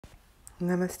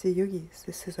Namaste Yogis.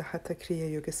 This is a Hatha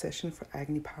Kriya yoga session for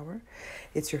Agni power.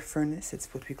 It's your furnace. It's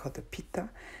what we call the Pitta.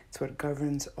 It's what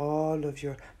governs all of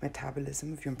your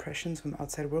metabolism, of your impressions from the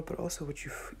outside world, but also what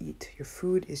you eat. Your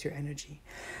food is your energy.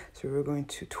 So we're going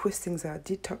to twist things out,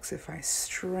 detoxify,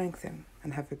 strengthen,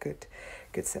 and have a good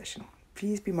session.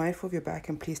 Please be mindful of your back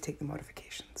and please take the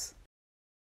modifications.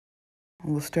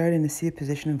 We'll start in a seated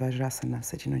position of Vasisthasana,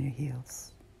 sitting on your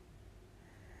heels.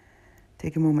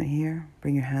 Take a moment here,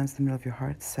 bring your hands to the middle of your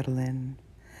heart, settle in.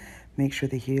 Make sure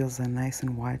the heels are nice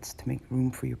and wide to make room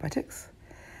for your buttocks.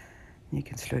 You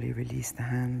can slowly release the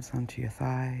hands onto your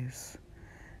thighs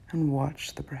and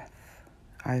watch the breath.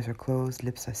 Eyes are closed,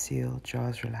 lips are sealed,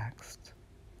 jaws relaxed.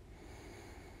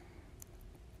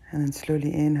 And then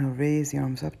slowly inhale, raise the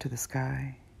arms up to the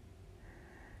sky.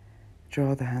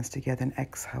 Draw the hands together and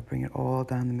exhale, bring it all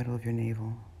down the middle of your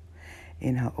navel.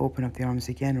 Inhale, open up the arms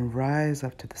again and rise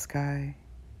up to the sky.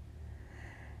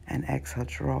 And exhale,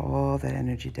 draw all that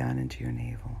energy down into your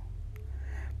navel.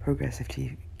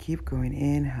 Progressively keep going.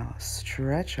 Inhale,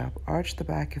 stretch up, arch the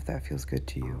back if that feels good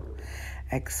to you.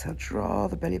 Exhale, draw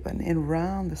the belly button in,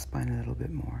 round the spine a little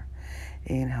bit more.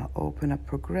 Inhale, open up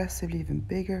progressively, even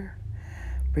bigger.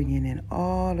 Bringing in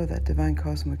all of that divine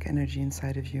cosmic energy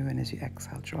inside of you. And as you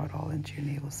exhale, draw it all into your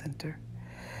navel center.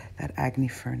 That Agni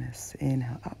furnace.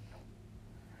 Inhale, up.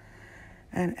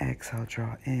 And exhale,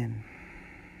 draw in.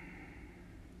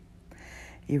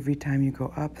 Every time you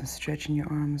go up and stretching your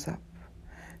arms up,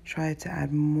 try to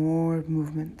add more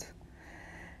movement.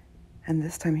 And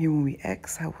this time here, when we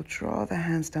exhale, we'll draw the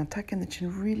hands down, tuck in the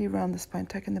chin, really round the spine,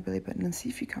 tuck in the belly button, and see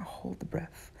if you can hold the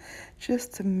breath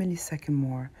just a millisecond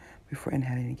more before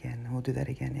inhaling again. And we'll do that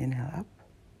again. Inhale up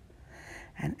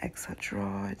and exhale,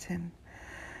 draw it in,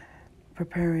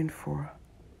 preparing for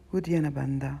uddiyana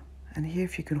bandha. And here,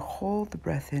 if you can hold the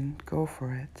breath in, go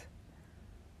for it.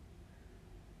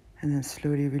 And then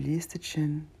slowly release the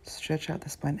chin, stretch out the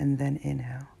spine, and then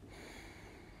inhale.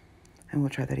 And we'll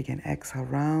try that again. Exhale,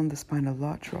 round the spine a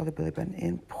lot, draw the belly button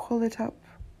in, pull it up,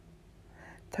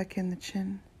 tuck in the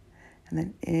chin, and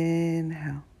then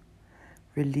inhale,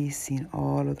 releasing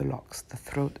all of the locks, the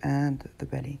throat and the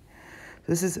belly. So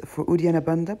this is for uddiyana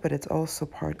bandha, but it's also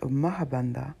part of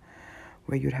mahabandha,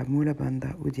 where you'd have mula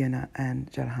bandha, uddiyana,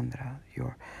 and jalandhara,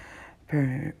 your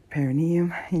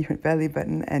perineum, your belly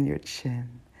button, and your chin.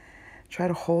 Try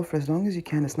to hold for as long as you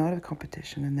can. It's not a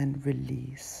competition. And then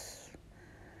release.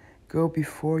 Go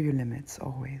before your limits,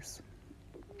 always.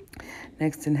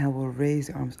 Next inhale, we'll raise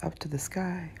the arms up to the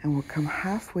sky. And we'll come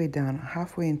halfway down,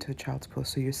 halfway into a child's pose.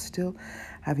 So you're still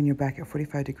having your back at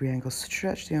 45-degree angle.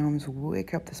 Stretch the arms,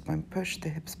 wake up the spine, push the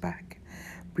hips back.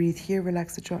 Breathe here,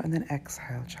 relax the jaw, and then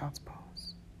exhale, child's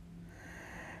pose.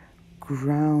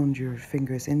 Ground your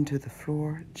fingers into the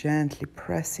floor, gently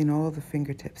pressing all the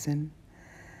fingertips in.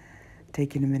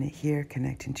 Taking a minute here,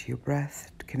 connecting to your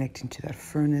breath, connecting to that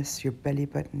furnace. Your belly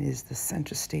button is the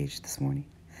center stage this morning.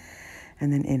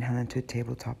 And then inhale into a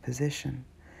tabletop position.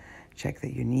 Check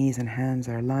that your knees and hands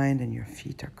are aligned and your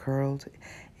feet are curled.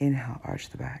 Inhale, arch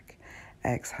the back.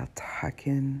 Exhale, tuck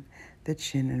in the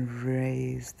chin and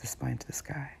raise the spine to the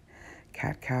sky.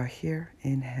 Cat-cow here.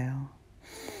 Inhale.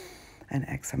 And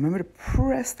exhale. Remember to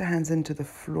press the hands into the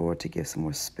floor to give some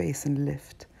more space and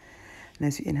lift. And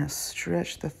as you inhale,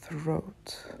 stretch the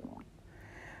throat.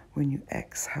 When you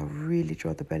exhale, really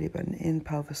draw the belly button in,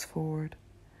 pelvis forward,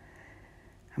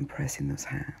 and pressing those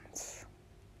hands.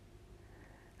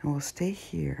 And we'll stay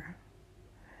here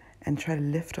and try to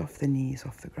lift off the knees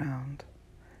off the ground.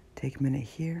 Take a minute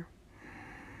here,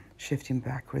 shifting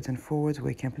backwards and forwards,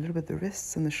 waking up a little bit the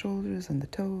wrists and the shoulders and the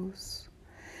toes.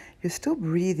 You're still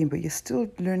breathing, but you're still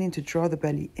learning to draw the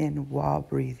belly in while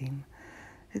breathing.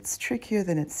 It's trickier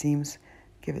than it seems.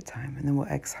 Give it time, and then we'll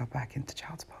exhale back into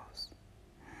child's pose.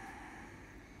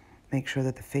 Make sure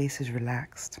that the face is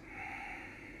relaxed.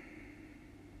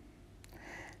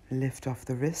 Lift off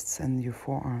the wrists and your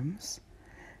forearms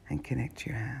and connect to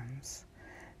your hands.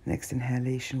 Next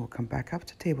inhalation, we'll come back up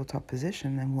to tabletop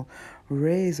position and we'll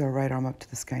raise our right arm up to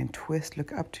the sky and twist.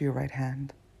 Look up to your right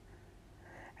hand.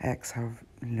 Exhale,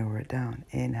 lower it down.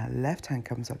 Inhale, left hand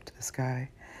comes up to the sky.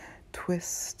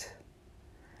 Twist.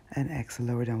 And exhale,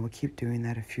 lower down. We'll keep doing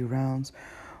that a few rounds.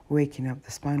 Waking up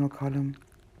the spinal column.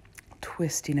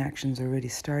 Twisting actions already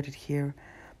started here.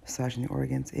 Massaging the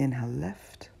organs. Inhale,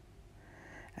 left.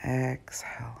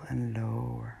 Exhale and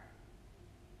lower.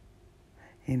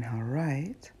 Inhale,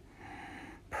 right.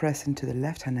 Press into the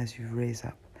left hand as you raise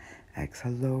up.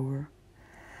 Exhale, lower.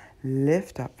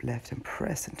 Lift up left and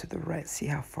press into the right. See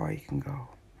how far you can go.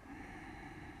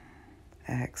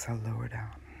 Exhale, lower down.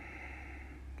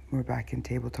 We're back in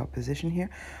tabletop position here.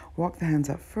 Walk the hands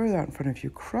up further out in front of you.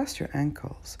 Cross your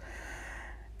ankles.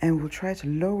 And we'll try to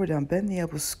lower down, bend the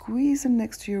elbows, squeeze them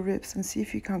next to your ribs, and see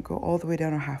if you can't go all the way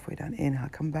down or halfway down. Inhale,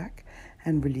 come back,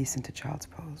 and release into child's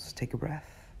pose. Take a breath.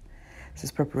 This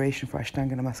is preparation for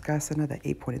Ashtanga that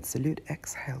 8-pointed salute.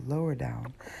 Exhale, lower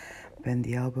down. Bend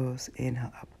the elbows,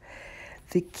 inhale up.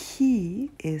 The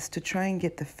key is to try and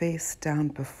get the face down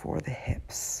before the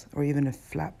hips, or even a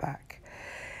flat back.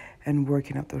 And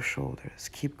working up those shoulders.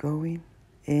 Keep going.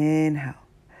 Inhale.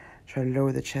 Try to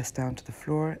lower the chest down to the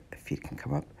floor. Feet can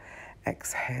come up.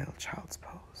 Exhale, child's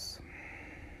pose.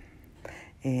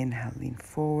 Inhale, lean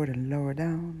forward and lower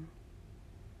down.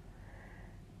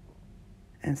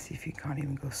 And see if you can't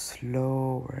even go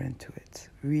slower into it.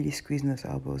 Really squeezing those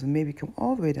elbows and maybe come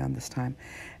all the way down this time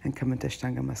and come into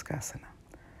Ashtanga.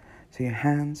 So your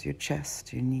hands, your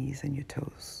chest, your knees, and your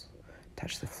toes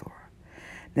touch the floor.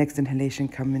 Next inhalation,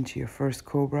 come into your first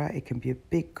cobra. It can be a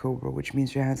big cobra, which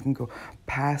means your hands can go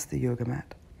past the yoga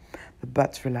mat. The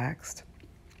butt's relaxed,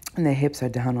 and the hips are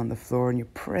down on the floor, and you're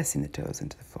pressing the toes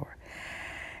into the floor.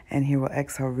 And here we'll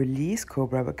exhale, release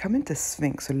cobra, but come into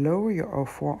sphinx. So lower your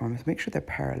forearms, make sure they're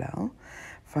parallel.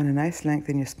 Find a nice length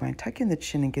in your spine. Tuck in the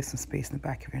chin and give some space in the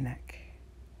back of your neck.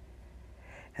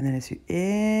 And then as you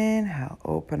inhale,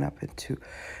 open up into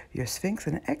your sphinx,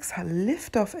 and exhale,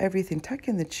 lift off everything. Tuck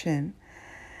in the chin.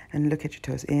 And look at your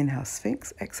toes. Inhale,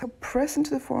 sphinx. Exhale, press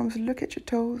into the forearms. Look at your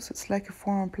toes. It's like a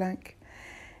forearm plank.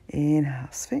 Inhale,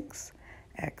 sphinx.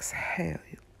 Exhale.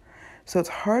 So it's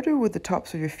harder with the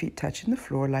tops of your feet touching the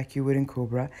floor like you would in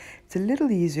cobra. It's a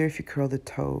little easier if you curl the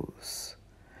toes.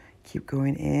 Keep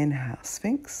going. Inhale,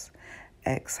 sphinx.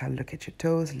 Exhale, look at your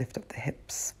toes. Lift up the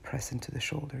hips. Press into the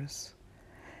shoulders.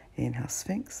 Inhale,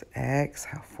 sphinx.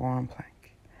 Exhale, forearm plank.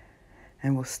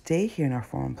 And we'll stay here in our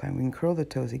forearm plank. We can curl the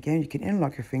toes. Again, you can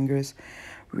interlock your fingers,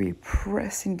 really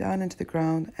pressing down into the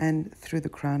ground and through the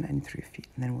crown and through your feet.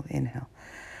 And then we'll inhale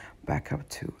back up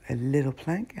to a little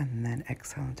plank and then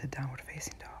exhale into downward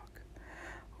facing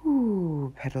dog.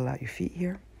 Ooh, pedal out your feet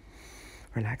here.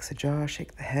 Relax the jaw,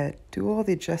 shake the head. Do all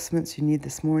the adjustments you need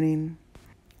this morning.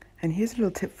 And here's a little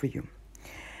tip for you.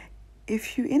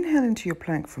 If you inhale into your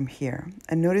plank from here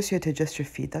and notice you have to adjust your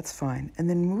feet, that's fine. And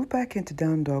then move back into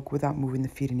down dog without moving the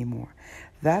feet anymore.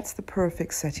 That's the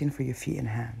perfect setting for your feet and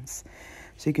hands.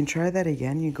 So you can try that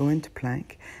again. You go into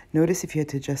plank. Notice if you had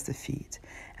to adjust the feet.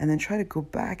 And then try to go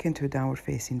back into a downward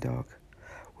facing dog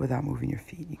without moving your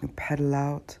feet. You can pedal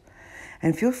out.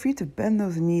 And feel free to bend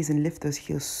those knees and lift those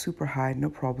heels super high, no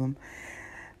problem.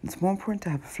 It's more important to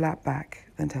have a flat back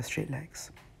than to have straight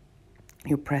legs.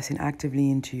 You're pressing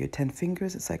actively into your 10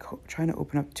 fingers. It's like trying to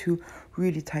open up 2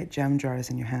 really tight jam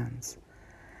jars in your hands.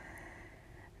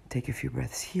 Take a few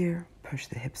breaths here. Push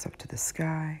the hips up to the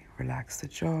sky. Relax the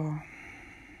jaw.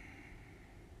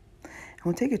 And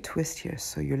we'll take a twist here.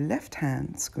 So your left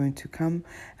hand's going to come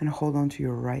and hold on to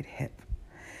your right hip.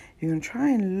 You're going to try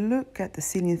and look at the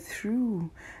ceiling through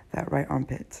that right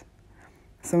armpit.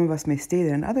 Some of us may stay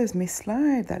there, and others may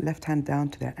slide that left hand down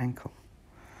to their ankle.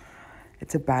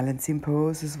 It's a balancing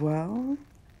pose as well.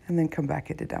 And then come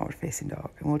back into downward facing dog.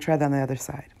 And we'll try that on the other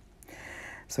side.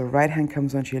 So right hand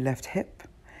comes onto your left hip.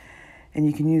 And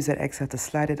you can use that exhale to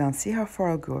slide it down. See how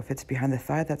far I'll go. If it's behind the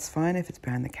thigh, that's fine. If it's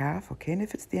behind the calf, okay. And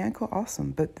if it's the ankle,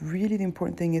 awesome. But really the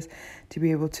important thing is to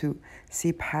be able to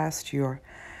see past your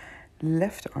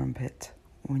left armpit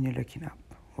when you're looking up.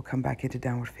 We'll come back into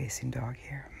downward facing dog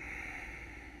here.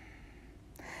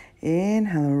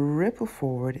 Inhale and ripple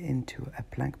forward into a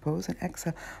plank pose and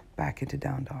exhale back into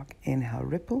down dog. Inhale,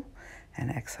 ripple, and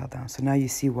exhale down. So now you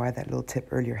see why that little tip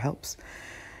earlier helps.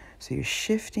 So you're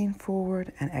shifting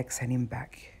forward and exhaling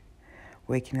back,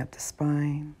 waking up the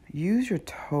spine. Use your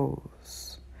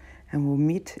toes, and we'll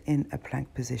meet in a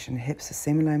plank position. Hips the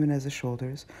same alignment as the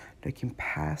shoulders, looking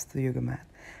past the yoga mat.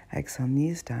 Exhale,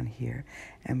 knees down here,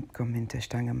 and come into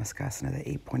Ashtanga,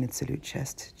 the 8-pointed salute,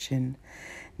 chest, chin,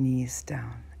 knees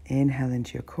down. Inhale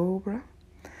into your cobra.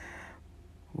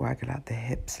 Waggle out the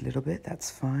hips a little bit, that's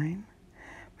fine.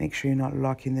 Make sure you're not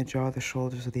locking the jaw, the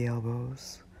shoulders, or the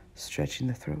elbows. Stretching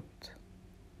the throat.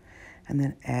 And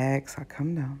then exhale,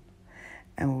 come down.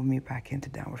 And we'll meet back into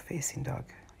downward facing dog.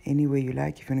 Any way you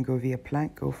like. If you want to go via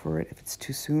plank, go for it. If it's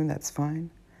too soon, that's fine.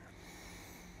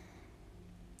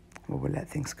 Or we'll let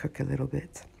things cook a little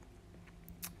bit.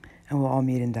 And we'll all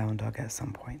meet in down dog at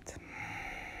some point.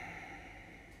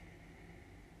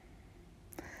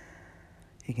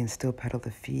 You can still pedal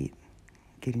the feet,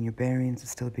 getting your bearings.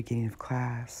 It's still the beginning of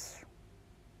class.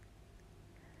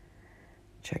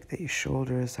 Check that your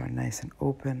shoulders are nice and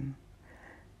open.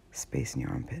 space in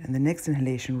your armpit. And the next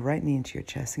inhalation, right knee into your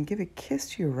chest, and give a kiss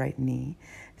to your right knee.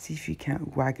 See if you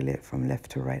can't waggle it from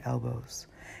left to right elbows.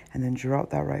 And then drop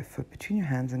that right foot between your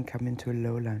hands and come into a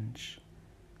low lunge.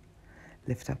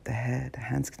 Lift up the head.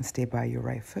 Hands can stay by your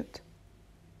right foot.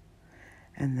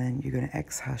 And then you're going to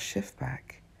exhale, shift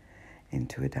back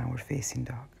into a downward facing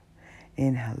dog.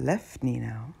 Inhale, left knee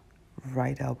now.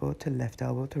 Right elbow to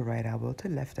right elbow to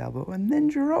left elbow, and then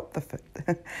drop the foot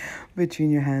between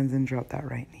your hands and drop that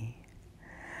right knee.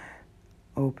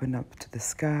 Open up to the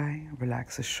sky,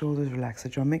 relax the shoulders, relax the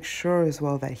jaw. Make sure as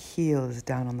well that heel is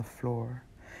down on the floor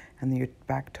and your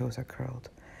back toes are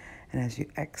curled. And as you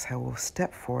exhale, we'll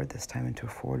step forward this time into a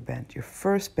forward bend. Your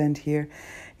first bend here,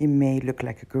 you may look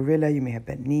like a gorilla, you may have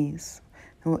bent knees.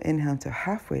 Then we'll inhale to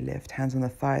halfway lift, hands on the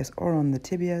thighs or on the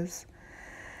tibias.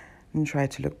 And try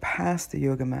to look past the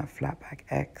yoga mat, flat back.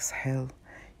 Exhale.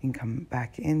 You can come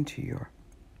back into your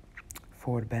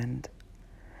forward bend.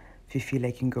 If you feel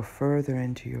like you can go further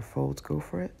into your folds, go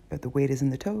for it. But the weight is in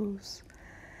the toes.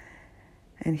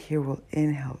 And here we'll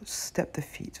inhale. Step the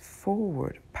feet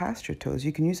forward past your toes.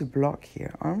 You can use a block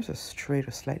here. Arms are straight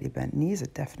or slightly bent. Knees are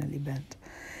definitely bent.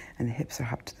 And the hips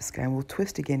are up to the sky. And we'll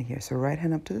twist again here. So right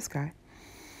hand up to the sky.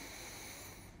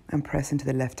 And press into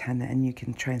the left hand, and you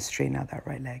can try and straighten out that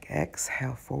right leg.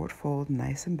 Exhale, forward fold,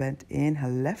 nice and bent.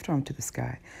 Inhale, left arm to the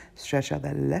sky. Stretch out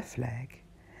that left leg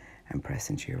and press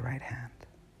into your right hand.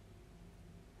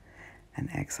 And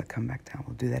exhale, come back down.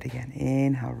 We'll do that again.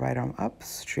 Inhale, right arm up,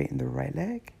 straighten the right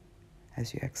leg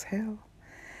as you exhale.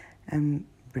 And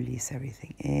release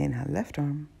everything. Inhale, left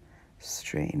arm,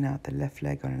 straighten out the left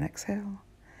leg on an exhale.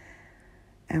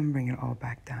 And bring it all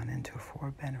back down into a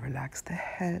forward bend. Relax the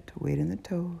head, weight in the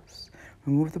toes.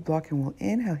 Remove the block, and we'll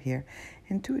inhale here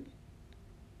into a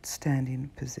standing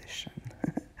position.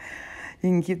 You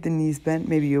can keep the knees bent.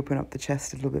 Maybe you open up the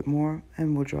chest a little bit more,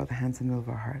 and we'll draw the hands in the middle of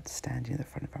our heart, standing in the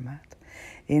front of our mat.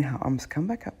 Inhale, arms come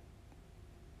back up.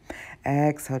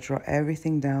 Exhale, draw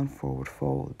everything down, forward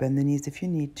fold. Bend the knees if you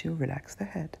need to. Relax the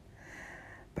head.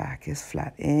 Back is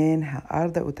flat. Inhale,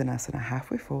 Ardha Uttanasana,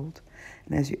 halfway fold.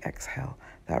 And as you exhale,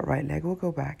 that right leg will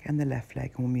go back and the left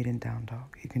leg will meet in down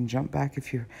dog. You can jump back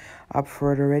if you're up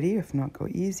for it already. If not, go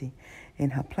easy.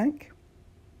 Inhale, plank.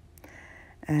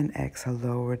 And exhale,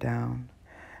 lower down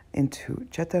into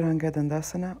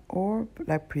chatarangadandasana or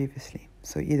like previously.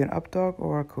 So either an up dog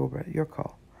or a cobra, your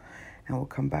call. And we'll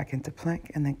come back into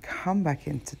plank and then come back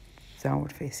into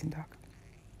downward facing dog.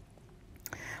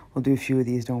 We'll do a few of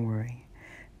these, don't worry.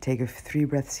 Take 3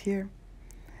 breaths here.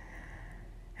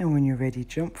 And when you're ready,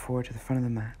 jump forward to the front of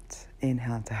the mat.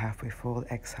 Inhale into halfway fold.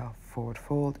 Exhale, forward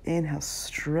fold. Inhale,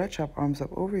 stretch up, arms up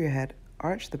over your head.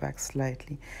 Arch the back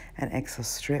slightly. And exhale,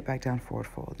 straight back down, forward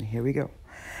fold. And here we go.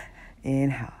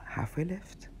 Inhale, halfway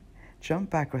lift. Jump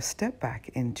back or step back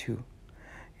into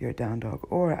your down dog.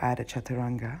 Or add a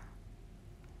chaturanga.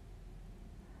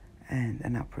 And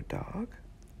an upward dog.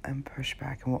 And push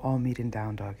back. And we'll all meet in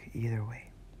down dog either way.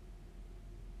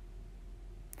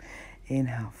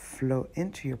 Inhale, float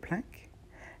into your plank.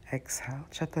 Exhale,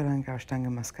 chaturanga or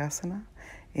ashtanga.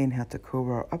 Inhale to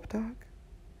cobra or up dog.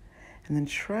 And then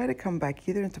try to come back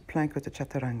either into plank or to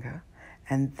chaturanga.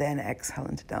 And then exhale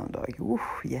into down dog. Ooh,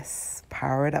 yes,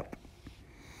 power it up.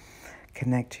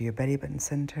 Connect to your belly button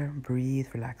center. Breathe,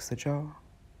 relax the jaw.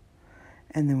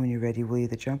 And then when you're ready, we'll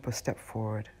either jump or step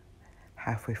forward.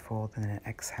 Halfway fold and then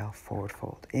exhale, forward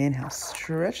fold. Inhale,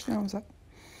 stretch the arms up.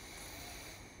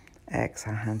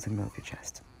 Exhale, hands in the middle of your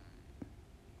chest.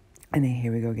 And then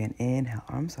here we go again. Inhale,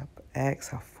 arms up.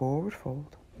 Exhale, forward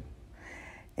fold.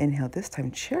 Inhale, this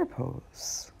time chair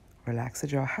pose. Relax the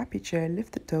jaw, happy chair,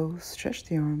 lift the toes, stretch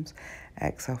the arms.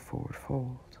 Exhale, forward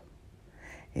fold.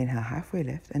 Inhale, halfway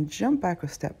lift and jump back or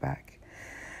step back.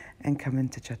 And come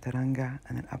into chaturanga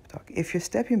and then up dog. If you're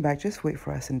stepping back, just wait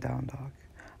for us in down dog.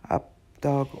 Up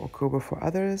dog or cobra for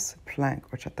others, plank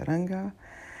or chaturanga.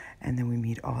 And then we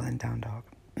meet all in down dog.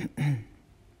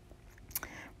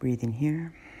 Breathing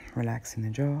here, relaxing the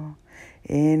jaw.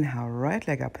 Inhale, right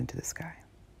leg up into the sky.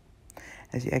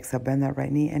 As you exhale, bend that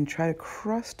right knee and try to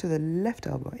cross to the left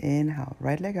elbow. Inhale,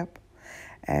 right leg up.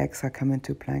 Exhale, come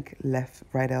into plank, left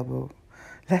elbow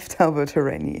to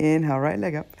right knee. Inhale, right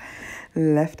leg up,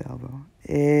 left elbow.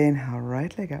 Inhale,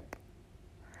 right leg up.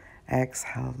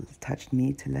 Exhale, touch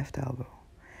knee to left elbow.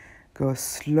 Go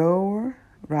slower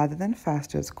rather than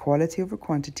faster. It's quality over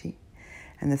quantity.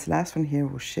 And this last one here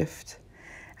will shift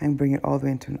and bring it all the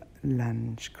way into a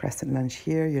lunge. Crescent lunge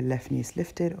here. Your left knee is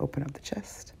lifted. Open up the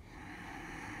chest.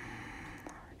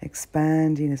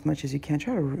 Expanding as much as you can.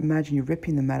 Try to imagine you're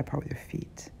ripping the mat apart with your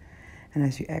feet. And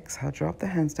as you exhale, drop the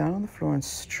hands down on the floor and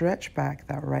stretch back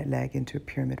that right leg into a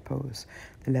pyramid pose.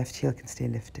 The left heel can stay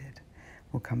lifted.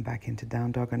 We'll come back into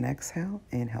down dog on exhale.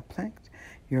 Inhale, planked.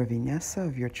 Your vinyasa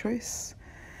of your choice.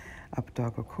 Up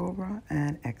dog or cobra.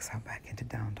 And exhale back into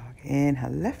down dog.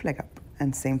 Inhale, left leg up.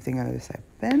 And same thing on the other side.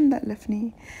 Bend that left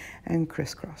knee and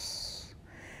crisscross.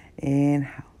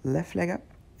 Inhale, left leg up.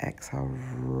 Exhale,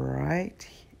 right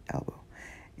elbow.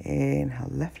 Inhale,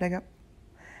 left leg up.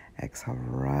 Exhale,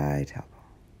 right elbow.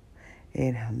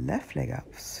 Inhale, left leg up,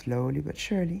 slowly but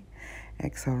surely.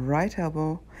 Exhale, right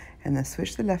elbow, and then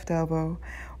switch the left elbow.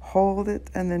 Hold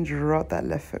it, and then drop that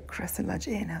left foot, crescent lunge.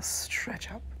 Inhale, stretch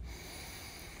up.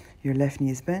 Your left knee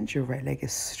is bent, your right leg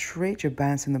is straight. You're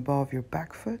balancing the ball of your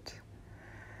back foot.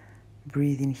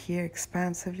 Breathe in here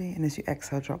expansively, and as you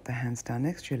exhale, drop the hands down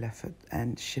next to your left foot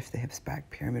and shift the hips back,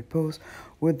 pyramid pose,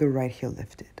 with the right heel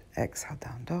lifted. Exhale,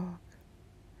 down dog.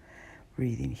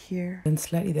 Breathe in here. Then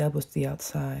slightly the elbows to the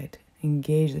outside.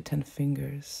 Engage the 10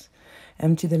 fingers.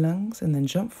 Empty the lungs and then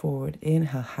jump forward.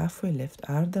 Inhale, halfway lift,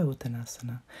 Ardha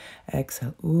Uttanasana.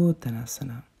 Exhale,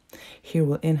 Uttanasana. Here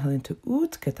we'll inhale into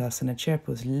Utkatasana, chair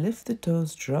pose. Lift the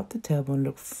toes, drop the tailbone,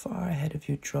 look far ahead of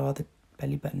you, draw the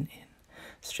belly button in.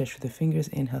 Stretch with the fingers,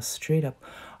 inhale straight up.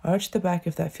 Arch the back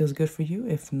if that feels good for you.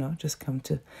 If not, just come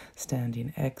to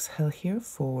standing. Exhale here,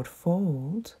 forward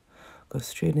fold. Go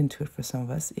straight into it for some of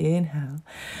us. Inhale.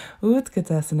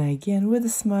 Utkatasana again with a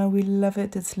smile. We love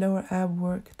it. It's lower ab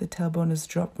work. The tailbone is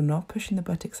dropped. We're not pushing the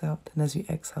buttocks out. And as you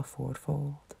exhale, forward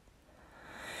fold.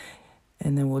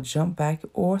 And then we'll jump back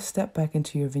or step back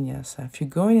into your vinyasa. If you're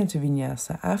going into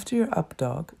vinyasa, after your up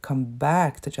dog, come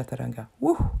back to chaturanga.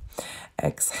 Woo!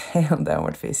 Exhale,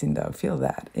 downward facing dog. Feel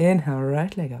that. Inhale,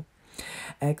 right leg up.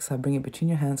 Exhale, bring it between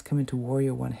your hands, come into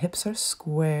warrior one. Hips are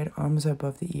squared, arms are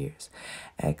above the ears.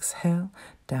 Exhale,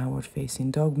 downward facing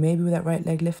dog. Maybe with that right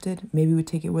leg lifted. Maybe we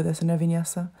take it with us in our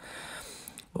vinyasa.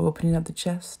 Opening up the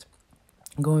chest.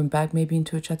 Going back maybe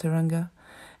into a chaturanga.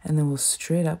 And then we'll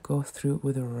straight up go through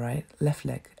with the left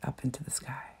leg up into the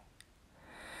sky.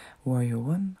 Warrior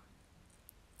one.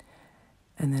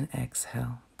 And then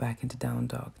exhale, back into down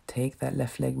dog. Take that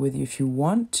left leg with you if you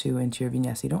want to into your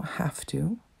vinyasa. You don't have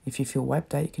to. If you feel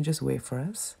wiped out, you can just wait for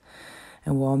us.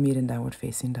 And we'll all meet in downward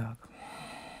facing dog.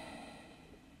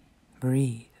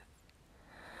 Breathe.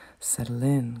 Settle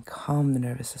in. Calm the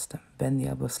nervous system. Bend the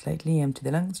elbows slightly. Empty the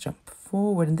lungs. Jump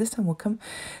forward. And this time we'll come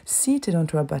seated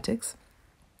onto our buttocks.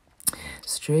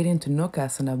 Straight into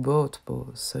Naukasana, boat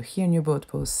pose. So here in your boat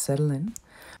pose, settle in.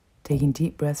 Taking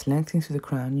deep breaths, lengthening through the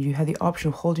crown. You have the option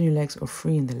of holding your legs or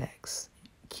freeing the legs.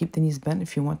 Keep the knees bent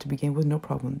if you want to begin with, no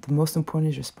problem. The most important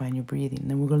is your spine, your breathing. And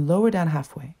then we're going to lower down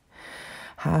halfway.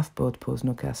 Half boat pose,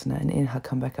 Naukasana, and inhale,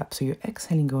 come back up. So you're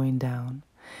exhaling, going down,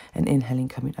 and inhaling,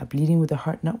 coming up, leading with the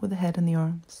heart, not with the head and the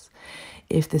arms.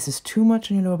 If this is too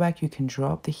much on your lower back, you can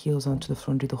drop the heels onto the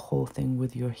floor and do the whole thing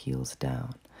with your heels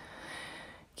down.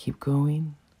 Keep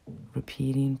going,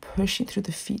 repeating, pushing through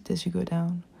the feet as you go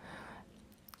down.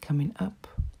 Coming up,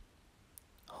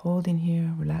 holding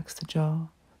here, relax the jaw.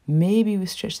 Maybe we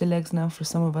stretch the legs now for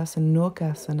some of us in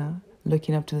Naukasana,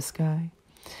 looking up to the sky.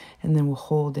 And then we'll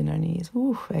hold in our knees.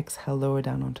 Ooh, exhale, lower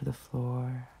down onto the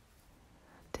floor.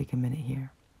 Take a minute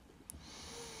here.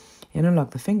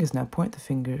 Interlock the fingers now. Point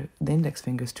the index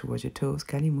fingers towards your toes.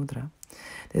 Kali Mudra.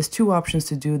 There's two options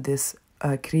to do this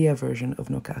Kriya version of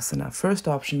Naukasana. First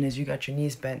option is you got your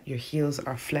knees bent, your heels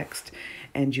are flexed,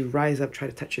 and you rise up, try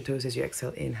to touch your toes as you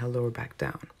exhale. Inhale, lower back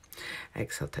down.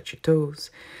 Exhale, touch your toes.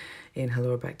 Inhale,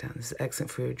 lower back down. This is excellent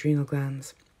for your adrenal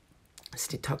glands. It's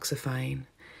detoxifying.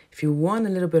 If you want a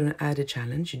little bit of an added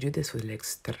challenge, you do this with legs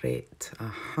straight.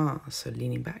 So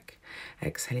leaning back.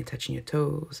 Exhaling, touching your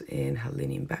toes. Inhale,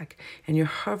 leaning back. And you're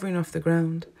hovering off the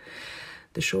ground.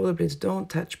 The shoulder blades don't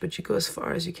touch, but you go as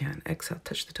far as you can. Exhale,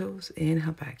 touch the toes.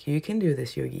 Inhale, back. You can do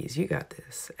this, yogis. You got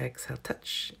this. Exhale,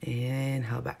 touch.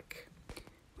 Inhale, back.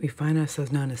 We find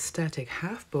ourselves now in a static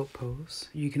half boat pose.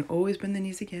 You can always bend the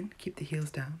knees again. Keep the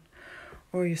heels down.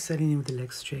 Or you're settling in with the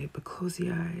legs straight, but close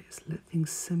the eyes. Let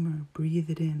things simmer. Breathe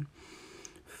it in.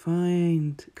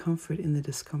 Find comfort in the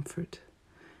discomfort.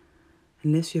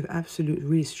 Unless you have absolute,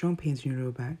 really strong pains in your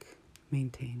lower back,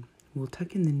 maintain. We'll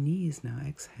tuck in the knees now.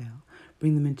 Exhale.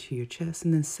 Bring them into your chest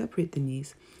and then separate the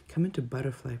knees. Come into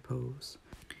butterfly pose.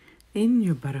 In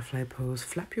your butterfly pose,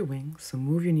 flap your wings. So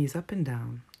move your knees up and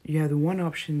down. You have the one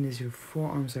option is your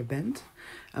forearms are bent,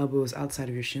 elbows outside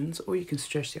of your shins, or you can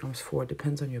stretch the arms forward.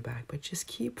 Depends on your back. But just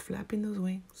keep flapping those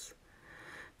wings.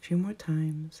 A few more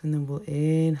times. And then we'll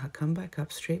inhale. Come back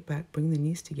up, straight back. Bring the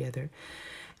knees together.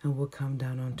 And we'll come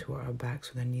down onto our backs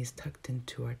with our knees tucked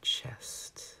into our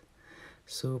chest.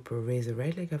 Super. Raise the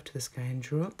right leg up to the sky and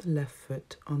drop the left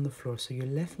foot on the floor. So your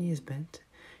left knee is bent,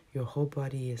 your whole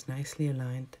body is nicely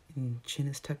aligned, and chin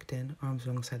is tucked in, arms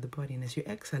alongside the body. And as you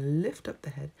exhale, lift up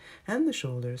the head and the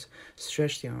shoulders,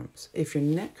 stretch the arms. If your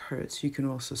neck hurts, you can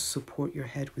also support your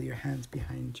head with your hands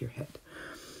behind your head.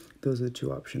 Those are the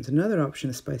two options. Another option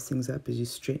to spice things up is you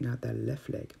straighten out that left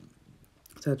leg.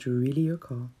 So that's really your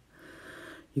call.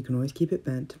 You can always keep it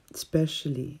bent,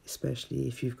 especially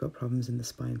if you've got problems in the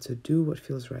spine. So do what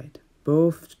feels right.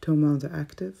 Both toe mounds are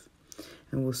active,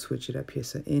 and we'll switch it up here.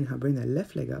 So inhale, bring that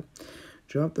left leg up,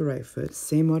 drop the right foot.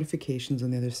 Same modifications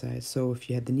on the other side. So if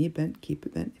you had the knee bent, keep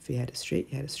it bent. If you had it straight,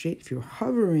 you had it straight. If you're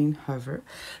hovering, hover.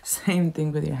 Same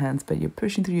thing with your hands, but you're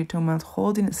pushing through your toe mounds,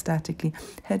 holding it statically.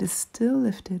 Head is still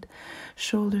lifted.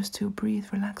 Shoulders too. Breathe,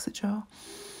 relax the jaw.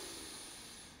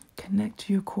 Connect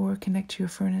to your core, connect to your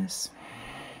furnace.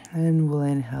 And we'll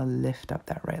inhale, lift up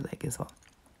that right leg as well.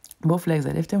 Both legs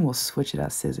are lifted, and we'll switch it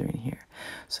out, scissoring here.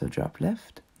 So drop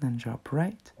left, then drop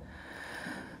right.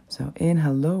 So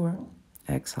inhale, lower,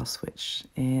 exhale, switch.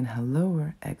 Inhale,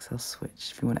 lower, exhale,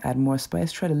 switch. If you want to add more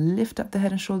spice, try to lift up the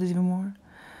head and shoulders even more.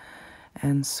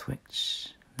 And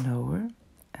switch. Lower,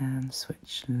 and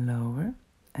switch. Lower,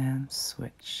 and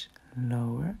switch.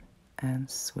 Lower, and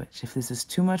switch. If this is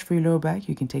too much for your lower back,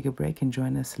 you can take a break and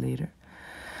join us later.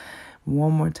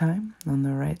 One more time on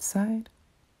the right side.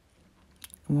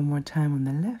 One more time on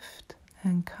the left.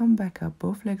 And come back up.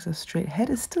 Both legs are straight. Head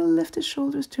is still lifted,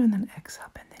 shoulders too. And then exhale,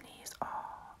 bend the knees.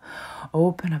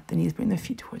 Open up the knees. Bring the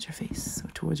feet towards your face or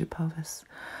towards your pelvis.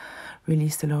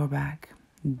 Release the lower back.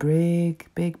 Big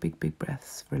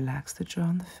breaths. Relax the jaw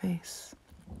and the face.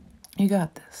 You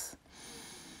got this.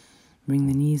 Bring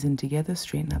the knees in together,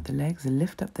 straighten out the legs,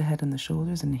 lift up the head and the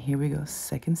shoulders, and here we go.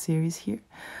 Second series here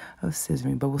of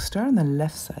scissoring. But we'll start on the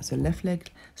left side. So left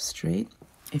leg straight.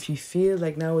 If you feel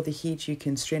like now with the heat you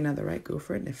can straighten out the right, go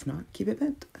for it. And if not, keep it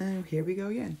bent. And here we go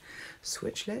again.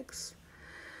 Switch legs.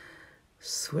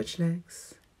 Switch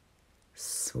legs.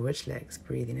 Switch legs.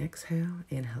 Breathing, exhale.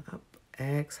 Inhale up.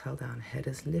 Exhale down. Head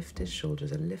is lifted.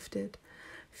 Shoulders are lifted.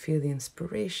 Feel the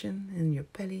inspiration in your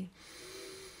belly.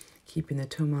 Keeping the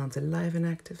toe mounds alive and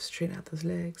active. Straighten out those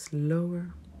legs.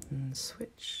 Lower and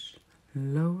switch.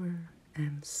 Lower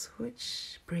and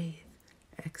switch. Breathe.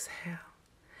 Exhale.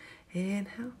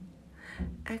 Inhale.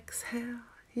 Exhale.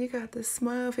 You got this.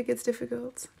 Smile if it gets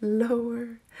difficult.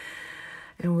 Lower.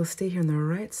 And we'll stay here on the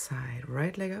right side.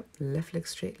 Right leg up. Left leg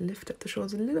straight. Lift up the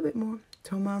shoulders a little bit more.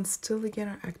 Toe mounds still again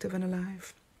are active and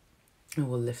alive. And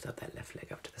we'll lift up that left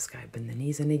leg up to the sky. Bend the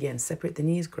knees. And again, separate the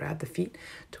knees. Grab the feet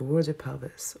towards your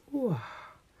pelvis. Ooh.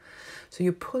 So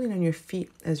you're pulling on your feet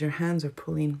as your hands are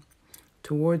pulling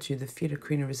towards you. The feet are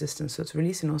creating resistance. So it's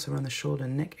releasing also around the shoulder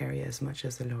and neck area as much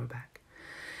as the lower back.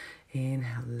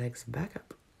 Inhale, legs back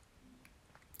up.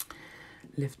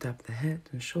 Lift up the head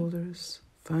and shoulders.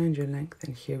 Find your length.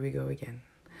 And here we go again.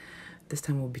 This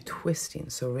time we'll be twisting.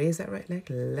 So raise that right leg,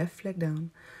 left leg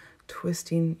down.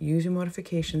 Twisting, use your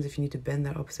modifications if you need to bend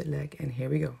that opposite leg. And here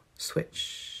we go.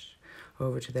 Switch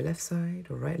over to the left side,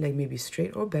 or right leg may be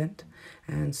straight or bent,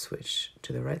 and switch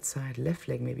to the right side. Left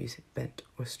leg may be bent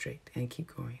or straight, and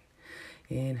keep going.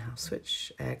 Inhale,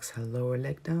 switch. Exhale, lower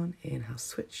leg down. Inhale,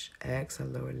 switch. Exhale,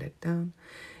 lower leg down.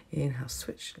 Inhale,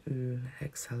 switch.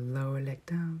 Exhale, lower leg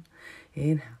down.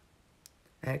 Inhale.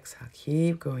 Exhale.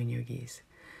 Keep going, yogis.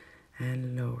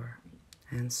 And lower.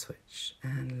 And switch.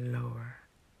 And lower.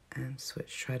 And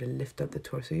switch. Try to lift up the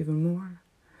torso even more.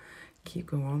 Keep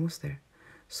going. We're almost there.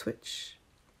 Switch.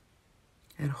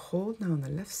 And hold now on the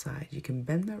left side. You can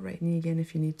bend that right knee again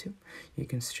if you need to. You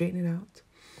can straighten it out.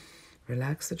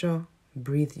 Relax the jaw.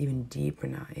 Breathe even deeper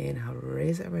now. Inhale.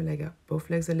 Raise that right leg up. Both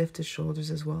legs are lifted.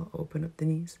 Shoulders as well. Open up the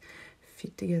knees.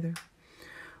 Feet together.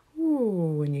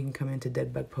 Ooh. And you can come into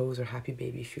dead bug pose or happy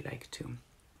baby if you like to.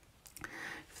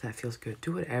 If that feels good.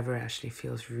 Do whatever actually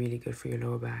feels really good for your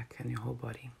lower back and your whole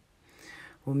body.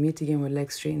 We'll meet again with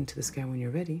legs straight into the sky when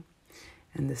you're ready.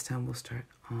 And this time we'll start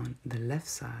on the left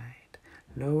side.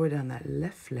 Lower down that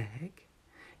left leg.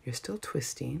 You're still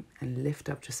twisting and lift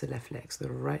up just the left leg. So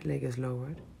the right leg is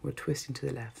lowered. We're twisting to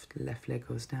the left. Left leg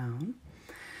goes down.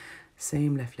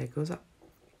 Same left leg goes up.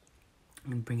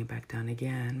 And bring it back down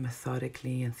again,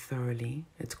 methodically and thoroughly.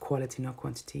 It's quality, not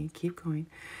quantity. Keep going.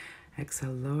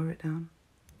 Exhale, lower it down.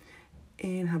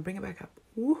 Inhale, bring it back up.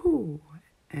 Woohoo!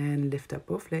 And lift up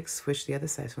both legs. Switch the other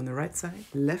side. So on the right side,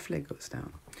 left leg goes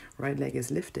down. Right leg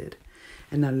is lifted.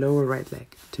 And now lower right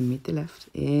leg to meet the left.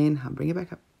 Inhale, bring it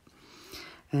back up.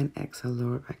 And exhale,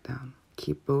 lower it back down.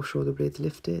 Keep both shoulder blades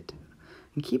lifted.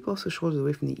 And keep also shoulders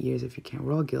away from the ears if you can.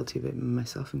 We're all guilty of it,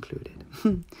 myself included.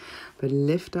 But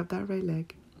lift up that right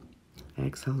leg.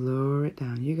 Exhale, lower it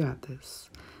down. You got this.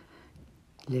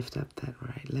 Lift up that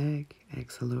right leg.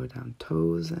 Exhale, lower down.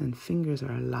 Toes and fingers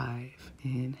are alive.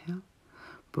 Inhale.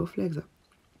 Both legs up.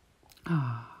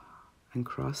 And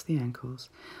cross the ankles.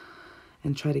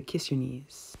 And try to kiss your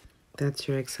knees. That's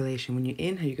your exhalation. When you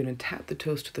inhale, you're going to tap the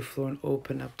toes to the floor and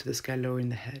open up to the sky, lowering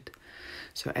the head.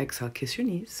 So exhale, kiss your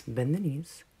knees. Bend the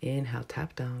knees. Inhale,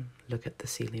 tap down. Look at the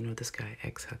ceiling or the sky.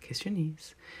 Exhale, kiss your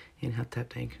knees. Inhale,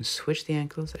 tap down. You can switch the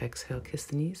ankles. Exhale, kiss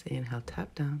the knees. Inhale,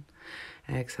 tap down.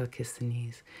 Exhale, kiss the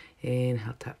knees.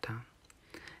 Inhale, tap down.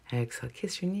 Exhale,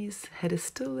 kiss your knees. Head is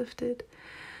still lifted.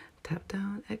 Tap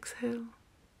down. Exhale.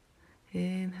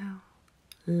 Inhale.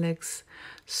 Legs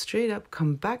straight up.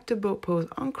 Come back to boat pose.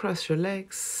 Uncross your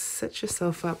legs. Set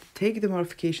yourself up. Take the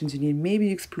modifications you need. Maybe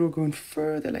explore going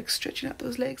further, like stretching out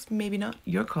those legs. Maybe not.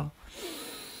 Your call.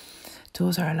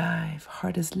 Toes are alive.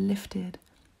 Heart is lifted.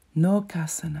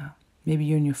 Naukasana. Maybe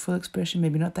you're in your full expression.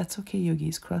 Maybe not. That's okay,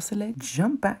 yogis. Cross the leg.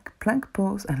 Jump back. Plank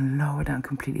pose. And lower down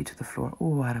completely to the floor.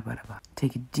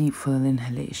 Take a deep full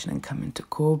inhalation and come into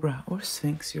cobra or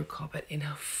sphinx. Your call. But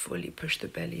inhale. Fully push the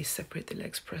belly. Separate the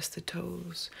legs. Press the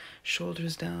toes.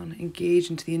 Shoulders down. Engage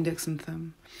into the index and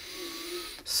thumb.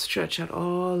 Stretch out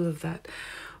all of that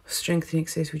strengthening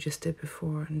exercise we just did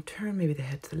before, and turn maybe the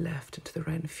head to the left and to the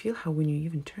right, and feel how when you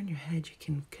even turn your head, you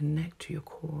can connect to your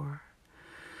core.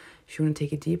 If you want to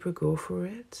take it deeper, go for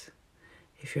it.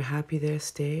 If you're happy there,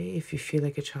 stay. If you feel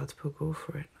like a child's pose, go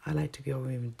for it. I like to go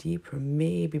even deeper,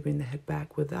 maybe bring the head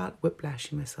back without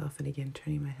whiplashing myself, and again,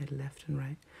 turning my head left and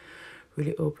right,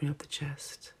 really opening up the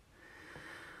chest.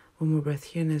 One more breath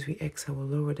here, and as we exhale, we'll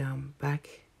lower down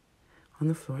back on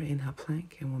the floor. Inhale,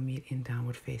 plank, and we'll meet in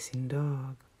downward facing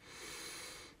dog.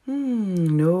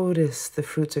 Notice the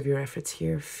fruits of your efforts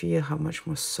here. Feel how much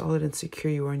more solid and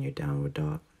secure you are in your downward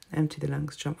dog. Empty the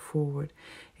lungs, jump forward.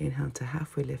 Inhale to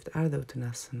halfway lift, Ardha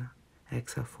Chandrasana.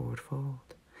 Exhale, forward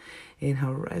fold.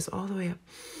 Inhale, rise all the way up.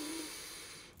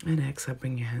 And exhale,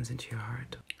 bring your hands into your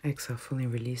heart. Exhale, fully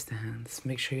release the hands.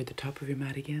 Make sure you're at the top of your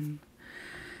mat again.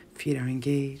 Feet are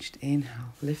engaged.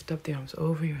 Inhale, lift up the arms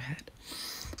over your head.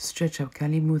 Stretch out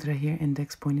Kali Mudra here,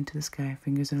 index pointing to the sky,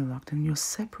 fingers interlocked, and you'll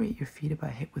separate your feet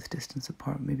about hip-width distance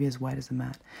apart, maybe as wide as the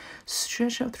mat.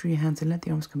 Stretch out through your hands and let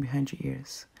the arms come behind your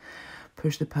ears.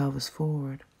 Push the pelvis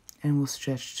forward, and we'll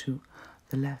stretch to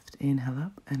the left. Inhale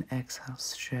up, and exhale,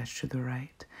 stretch to the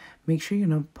right. Make sure you're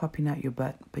not popping out your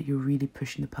butt, but you're really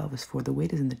pushing the pelvis forward. The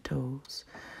weight is in the toes,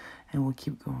 and we'll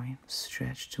keep going.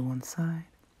 Stretch to one side,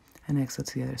 and exhale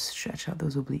to the other. Stretch out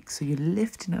those obliques. So you're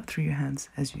lifting up through your hands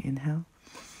as you inhale.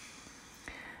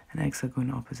 And exhale,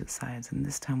 going opposite sides. And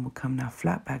this time we'll come now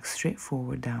flat back, straight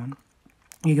forward, down.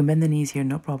 You can bend the knees here,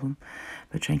 no problem.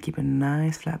 But try and keep a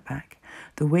nice flat back.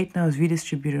 The weight now is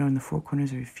redistributed on the four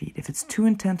corners of your feet. If it's too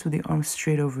intense with the arms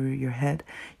straight over your head,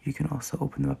 you can also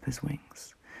open them up as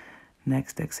wings.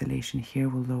 Next exhalation here,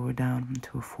 we'll lower down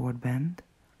into a forward bend.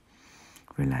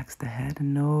 Relax the head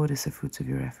and notice the fruits of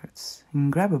your efforts. You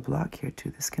can grab a block here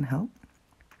too. This can help.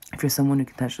 If you're someone who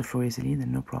can touch the floor easily,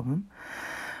 then no problem.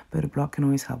 But a block can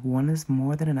always help. One is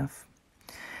more than enough.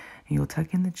 And you'll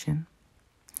tuck in the chin.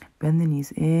 Bend the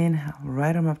knees. Inhale.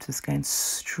 Right arm up to the sky. And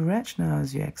stretch now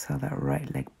as you exhale. That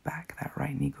right leg back. That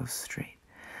right knee goes straight.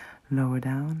 Lower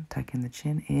down. Tuck in the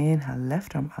chin. Inhale.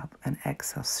 Left arm up. And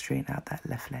exhale. Straighten out that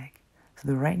left leg. So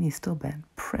the right knee is still bent.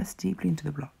 Press deeply into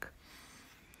the block.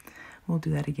 We'll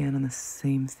do that again on the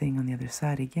same thing on the other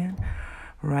side again.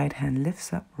 Right hand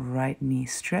lifts up. Right knee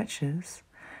stretches.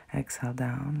 Exhale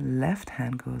down, left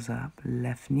hand goes up,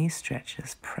 left knee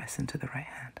stretches, press into the right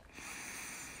hand.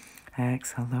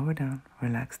 Exhale, lower down,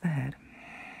 relax the head.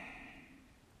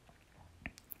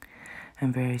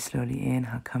 And very slowly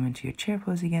inhale, come into your chair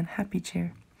pose again, happy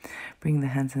chair. Bring the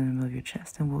hands in the middle of your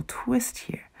chest and we'll twist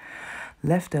here.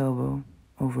 Left elbow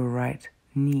over right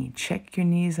knee. Check your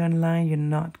knees are in line, you're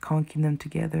not conking them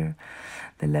together.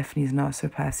 The left knee is not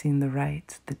surpassing the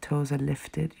right. The toes are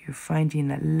lifted. You're finding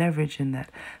that leverage in that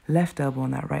left elbow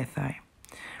and that right thigh.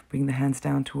 Bring the hands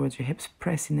down towards your hips,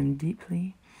 pressing them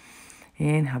deeply.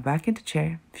 Inhale, back into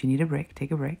chair. If you need a break,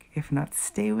 take a break. If not,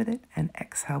 stay with it. And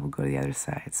exhale, we'll go to the other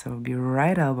side. So it'll be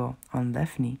right elbow on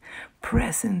left knee.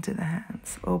 Press into the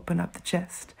hands. Open up the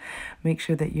chest. Make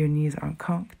sure that your knees aren't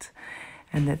conked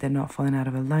and that they're not falling out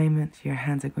of alignment. Your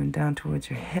hands are going down towards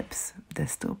your hips.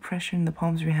 There's still pressure in the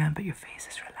palms of your hand, but your face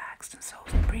is relaxed and so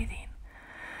is the breathing.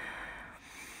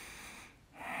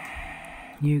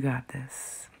 You got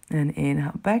this. And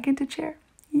inhale, back into chair.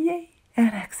 Yay.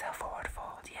 And exhale, forward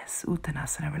fold. Yes,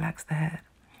 uttanasana, relax the head.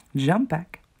 Jump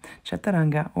back,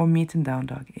 chaturanga or meet in down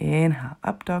dog. Inhale,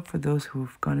 up dog for those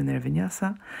who've gone in their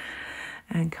vinyasa.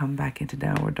 And come back into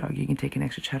downward dog. You can take an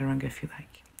extra chaturanga if you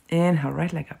like. Inhale,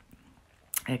 right leg up.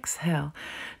 Exhale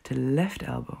to left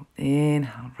elbow.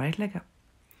 Inhale, right leg up.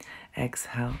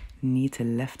 Exhale, knee to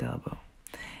left elbow.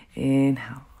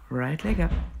 Inhale, right leg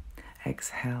up.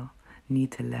 Exhale, knee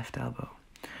to left elbow.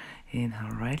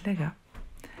 Inhale, right leg up.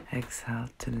 Exhale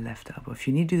to left elbow. If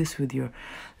you need to do this with your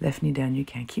left knee down, you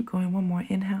can. Keep going. One more.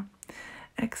 Inhale.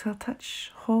 Exhale,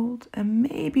 touch, hold, and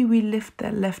maybe we lift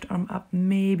that left arm up.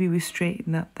 Maybe we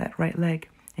straighten up that right leg,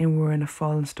 and we're in a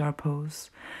fallen star pose.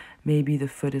 Maybe the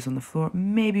foot is on the floor.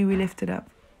 Maybe we lift it up.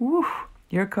 Woo!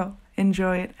 Your call.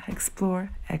 Enjoy it.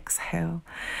 Explore. Exhale.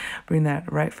 Bring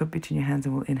that right foot between your hands,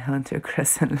 and we'll inhale into a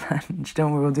crescent lunge.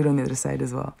 Don't worry, we'll do it on the other side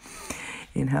as well.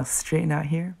 Inhale, straighten out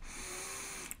here.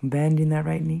 Bending that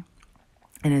right knee.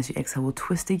 And as you exhale, we'll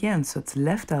twist again. So it's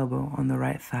left elbow on the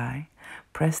right thigh.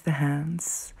 Press the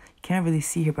hands. You can't really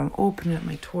see here, but I'm opening up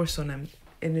my torso and I'm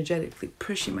energetically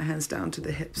pushing my hands down to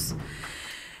the hips.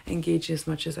 Engage as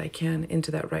much as I can into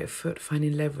that right foot,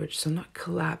 finding leverage. So I'm not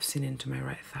collapsing into my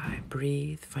right thigh.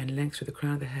 Breathe. Find length through the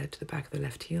crown of the head to the back of the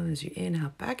left heel. As you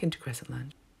inhale, back into crescent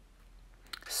lunge.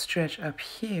 Stretch up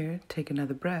here. Take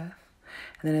another breath.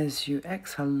 And then as you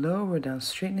exhale, lower down,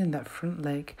 straightening that front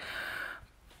leg.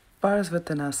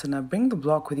 Vasisthasana, bring the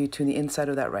block with you to the inside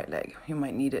of that right leg. You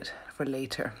might need it for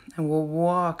later. And we'll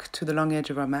walk to the long edge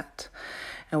of our mat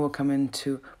and we'll come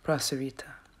into Parivrtta.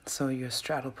 So your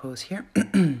straddle pose here.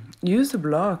 Use the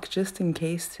block just in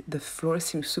case the floor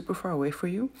seems super far away for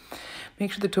you.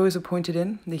 Make sure the toes are pointed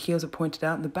in, the heels are pointed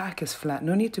out, and the back is flat.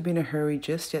 No need to be in a hurry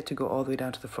just yet to go all the way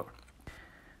down to the floor.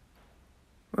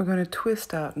 We're going to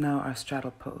twist out now our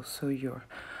straddle pose. So your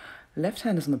left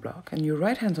hand is on the block and your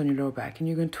right hand's on your lower back, and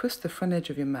you're going to twist the front edge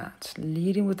of your mat,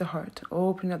 leading with the heart,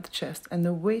 opening up the chest, and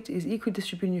the weight is equally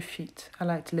distributed in your feet. I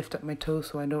like to lift up my toes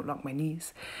so I don't lock my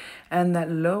knees. And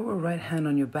that lower right hand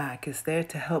on your back is there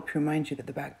to help remind you that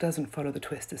the back doesn't follow the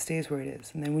twist. It stays where it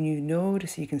is. And then when you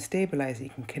notice you can stabilize it, you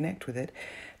can connect with it,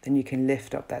 then you can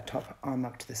lift up that top arm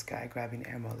up to the sky, grabbing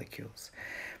air molecules.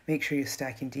 Make sure you're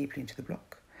stacking deeply into the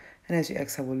block. And as you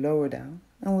exhale, we'll lower down.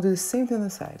 And we'll do the same thing on the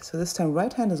side. So this time,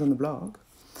 right hand is on the block,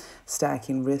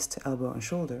 stacking wrist, elbow, and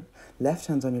shoulder. Left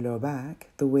hand's on your lower back.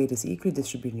 The weight is equally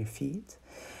distributed in your feet.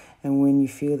 And when you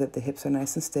feel that the hips are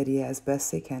nice and steady as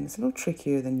best they can, it's a little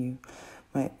trickier than you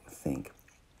might think.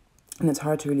 And it's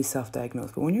hard to really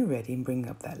self-diagnose. But when you're ready, bring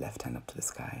up that left hand up to the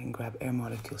sky and grab air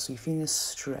molecules. So you're feeling a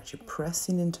stretch. You're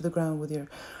pressing into the ground with your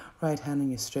right hand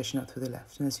and you're stretching out through the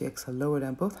left. And as you exhale, lower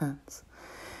down both hands.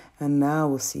 And now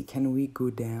we'll see, can we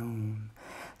go down?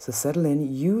 So settle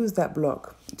in, use that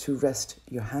block to rest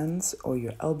your hands or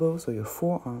your elbows or your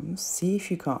forearms. See if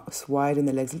you can't widen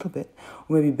the legs a little bit,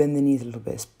 or maybe bend the knees a little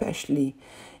bit, especially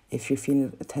if you're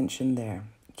feeling a tension there.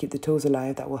 Keep the toes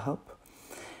alive, that will help.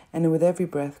 And then with every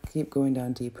breath, keep going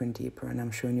down deeper and deeper, and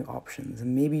I'm showing you options.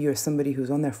 And maybe you're somebody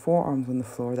who's on their forearms on the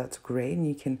floor, that's great, and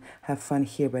you can have fun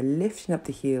here by lifting up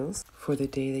the heels for the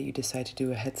day that you decide to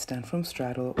do a headstand from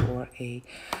straddle or a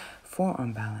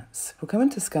forearm balance. We'll come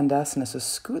into Skandasana, so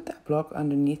scoot that block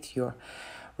underneath your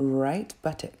right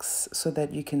buttocks so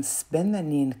that you can bend that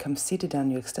knee and come seated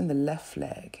down. You extend the left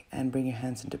leg and bring your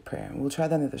hands into prayer. And we'll try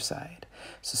that on the other side.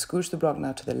 So scooch the block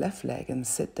now to the left leg and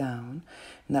sit down.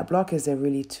 And that block is there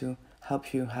really to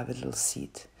help you have a little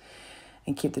seat.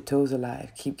 And keep the toes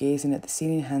alive. Keep gazing at the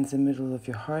ceiling, hands in the middle of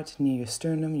your heart, near your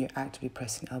sternum. You're actively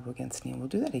pressing elbow against knee. And we'll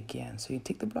do that again. So you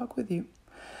take the block with you.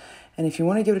 And if you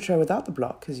want to give it a try without the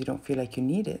block because you don't feel like you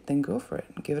need it, then go for it.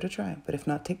 Give it a try. But if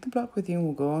not, take the block with you and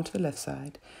we'll go on to the left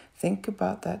side. Think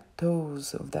about that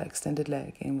toes of that extended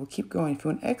leg and we'll keep going. If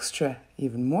you want extra,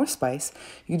 even more spice,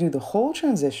 you do the whole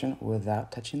transition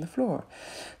without touching the floor.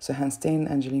 So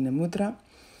handstand Angelina Mudra,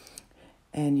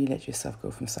 and you let yourself go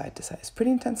from side to side. It's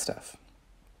pretty intense stuff.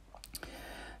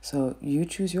 So you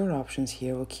choose your options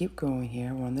here. We'll keep going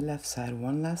here. We're on the left side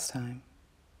one last time.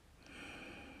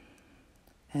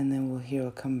 And then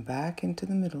we'll come back into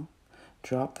the middle.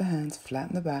 Drop the hands,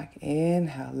 flatten the back.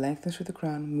 Inhale, lengthen through the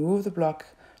crown. Move the block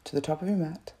to the top of your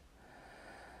mat.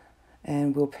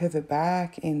 And we'll pivot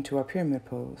back into our pyramid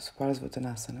pose,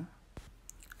 Parivrtta.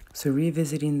 So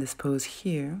revisiting this pose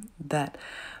here, that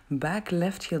back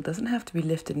left heel doesn't have to be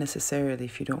lifted necessarily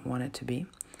if you don't want it to be.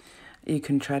 You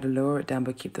can try to lower it down,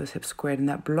 but keep those hips squared. And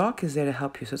that block is there to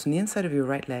help you. So it's on the inside of your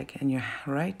right leg, and your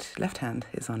left hand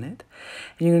is on it.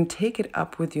 And you're going to take it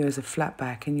up with you as a flat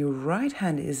back. And your right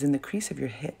hand is in the crease of your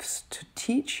hips to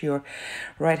teach your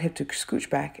right hip to scooch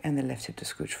back and the left hip to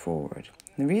scooch forward.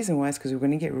 And the reason why is because we're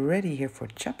going to get ready here for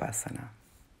chatarangadandasana.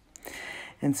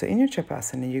 And so in your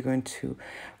Chapasana, you're going to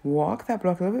walk that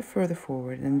block a little bit further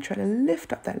forward and try to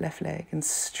lift up that left leg and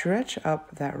stretch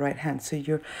up that right hand. So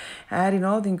you're adding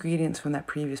all the ingredients from that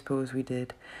previous pose we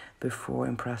did before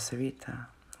in Parivrtta.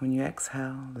 When you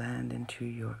exhale, land into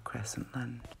your crescent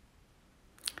lunge.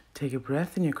 Take a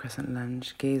breath in your crescent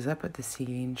lunge, gaze up at the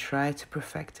ceiling, try to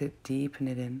perfect it, deepen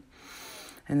it in.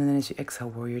 And then as you exhale,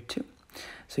 warrior two.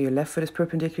 So your left foot is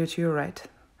perpendicular to your right,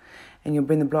 and you'll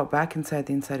bring the block back inside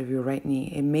the inside of your right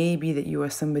knee. It may be that you are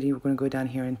somebody, we're going to go down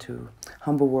here into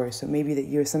humble warrior, so maybe that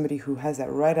you're somebody who has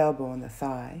that right elbow on the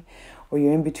thigh, or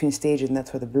you're in between stages and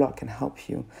that's where the block can help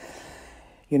you.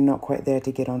 You're not quite there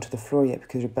to get onto the floor yet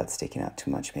because your butt's sticking out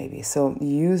too much maybe. So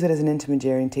use it as an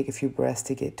intermediary and take a few breaths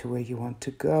to get to where you want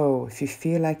to go. If you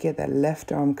feel like it, that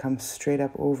left arm comes straight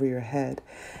up over your head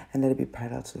and let it be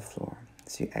parallel to the floor.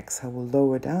 So you exhale, we'll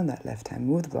lower down that left hand,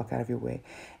 move the block out of your way,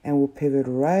 and we'll pivot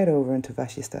right over into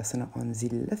Vasisthasana on the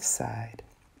left side.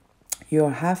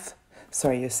 Your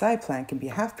side plank can be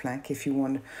a half plank if you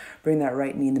want to bring that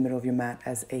right knee in the middle of your mat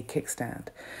as a kickstand.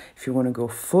 If you want to go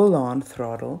full on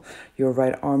throttle, your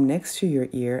right arm next to your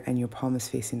ear and your palm is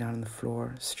facing down on the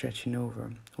floor, stretching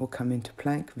over. We'll come into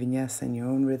plank, vinyasa in your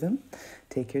own rhythm.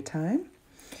 Take your time.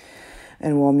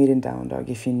 And we'll meet in down dog.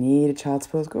 If you need a child's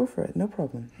pose, go for it, no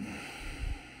problem.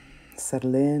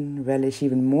 Settle in, relish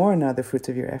even more now the fruits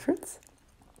of your efforts.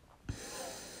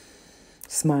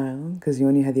 Smile, because you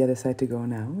only had the other side to go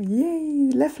now.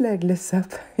 Yay! Left leg lifts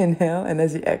up. Inhale, and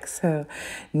as you exhale,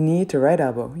 knee to right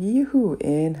elbow. Yoo-hoo!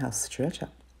 Inhale, stretch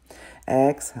up.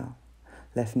 Exhale,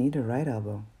 left knee to right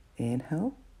elbow.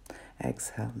 Inhale,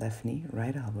 exhale, left knee,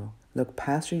 right elbow. Look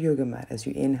past your yoga mat as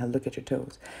you inhale, look at your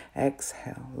toes.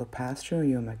 Exhale, look past your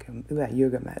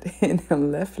yoga mat. Inhale,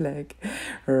 left leg,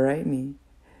 right knee,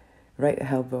 right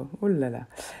elbow, ooh la la.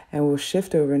 And we'll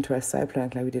shift over into our side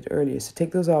plank like we did earlier. So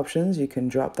take those options. You can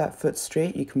drop that foot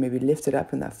straight. You can maybe lift it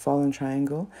up in that fallen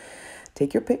triangle.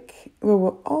 Take your pick, where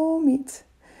we'll all meet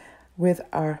with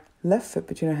our left foot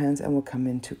between our hands and we'll come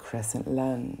into crescent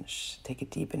lunge. Take a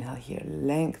deep inhale here.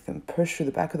 Lengthen, push through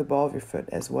the back of the ball of your foot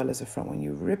as well as the front when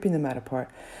you're ripping the mat apart,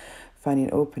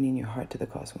 finding opening your heart to the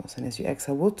cosmos. And as you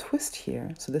exhale, we'll twist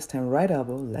here. So this time, right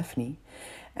elbow, left knee,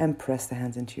 and press the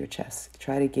hands into your chest.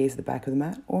 Try to gaze the back of the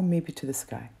mat or maybe to the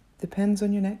sky. Depends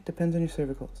on your neck, depends on your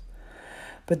cervicals.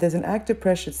 But there's an active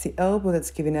pressure. It's the elbow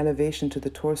that's giving elevation to the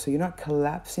torso. You're not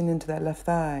collapsing into that left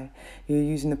thigh. You're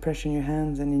using the pressure in your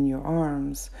hands and in your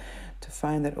arms to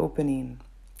find that opening.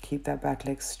 Keep that back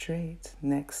leg straight.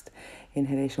 Next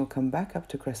inhalation will come back up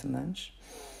to crescent lunge.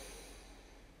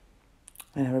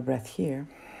 And have a breath here.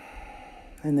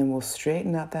 And then we'll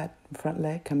straighten out that front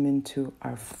leg, come into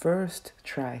our first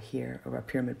try here of our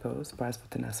pyramid pose,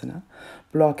 Vasisthasana.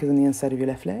 Block is on the inside of your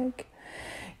left leg.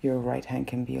 Your right hand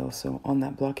can be also on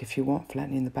that block if you want,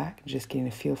 flattening the back, just getting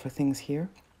a feel for things here.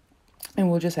 And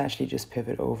we'll just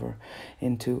pivot over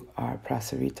into our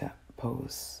Parivrtta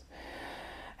pose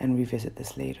and revisit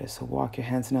this later. So walk your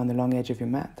hands down the long edge of your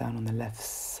mat, down on the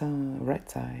right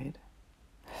side.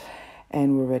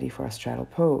 And we're ready for our straddle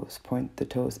pose. Point the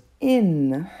toes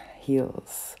in,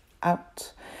 heels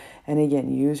out. And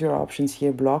again, use your options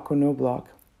here, block or no block.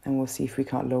 And we'll see if we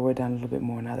can't lower down a little bit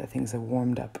more now that things have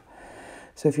warmed up.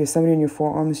 So if you're somebody on your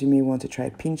forearms, you may want to try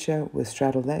pincha with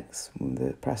straddle legs,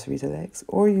 the Parivrtta legs.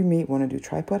 Or you may want to do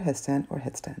tripod, headstand, or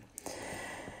headstand.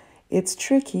 It's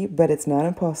tricky, but it's not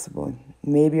impossible.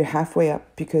 Maybe you're halfway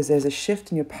up because there's a shift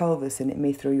in your pelvis and it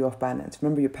may throw you off balance.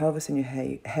 Remember, your pelvis and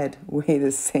your head weigh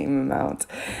the same amount,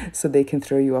 so they can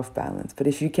throw you off balance. But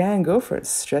if you can, go for it.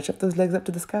 Stretch up those legs up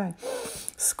to the sky.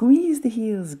 Squeeze the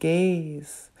heels,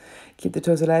 gaze. Keep the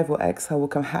toes alive. We'll exhale. We'll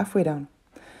come halfway down.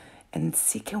 And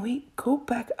see, can we go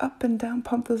back up and down,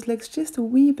 pump those legs just a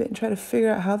wee bit and try to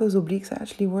figure out how those obliques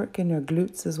actually work and your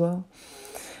glutes as well.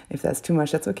 If that's too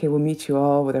much, that's okay. We'll meet you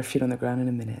all with our feet on the ground in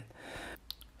a minute.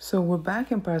 So we're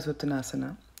back in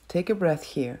Parivrtta. Take a breath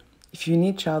here. If you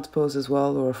need child's pose as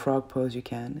well or a frog pose, you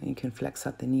can. And you can flex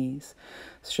out the knees,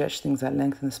 stretch things out,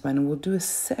 lengthen the spine. And we'll do a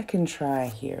second try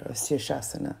here of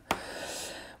Sirsasana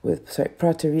with,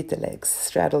 Parivrtta legs,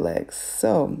 straddle legs.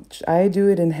 So I do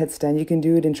it in headstand. You can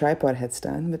do it in tripod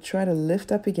headstand, but try to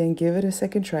lift up again. Give it a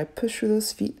second try. Push through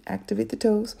those feet. Activate the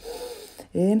toes.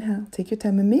 Inhale, take your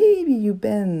time, and maybe you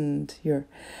bend your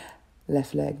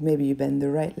left leg, maybe you bend the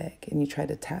right leg, and you try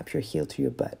to tap your heel to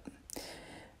your butt.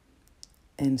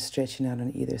 And stretching out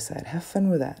on either side. Have fun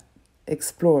with that.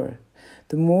 Explore.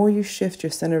 The more you shift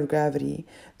your center of gravity,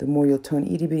 the more you'll tone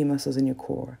itty-bitty muscles in your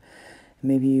core.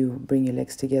 Maybe you bring your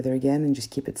legs together again and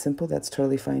just keep it simple. That's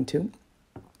totally fine too.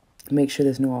 Make sure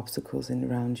there's no obstacles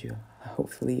around you.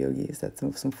 Hopefully, yogis, that's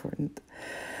most important.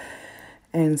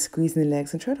 And squeezing the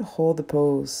legs and try to hold the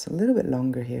pose a little bit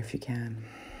longer here if you can.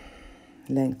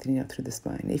 Lengthening up through the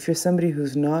spine. If you're somebody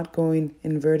who's not going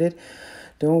inverted,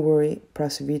 don't worry.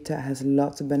 Parivrtta has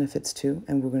lots of benefits too,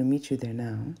 and we're going to meet you there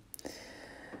now.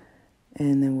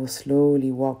 And then we'll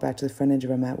slowly walk back to the front edge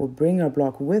of our mat. We'll bring our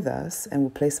block with us and we'll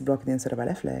place the block on the inside of our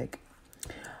left leg.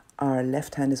 Our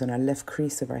left hand is on our left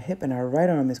crease of our hip and our right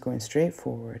arm is going straight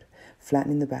forward,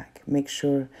 flattening the back. Make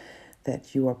sure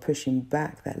that you are pushing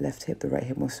back that left hip. The right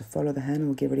hip wants to follow the hand. And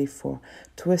we'll get ready for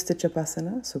twisted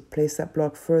chapasana. So place that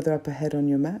block further up ahead on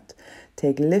your mat.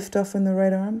 Take lift off in the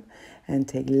right arm and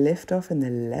take lift off in the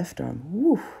left arm.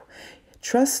 Woo.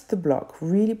 Trust the block.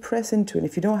 Really press into it. And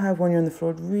if you don't have one, you're on the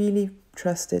floor, really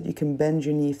trust it. You can bend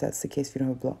your knee if that's the case if you don't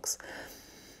have blocks.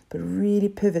 But really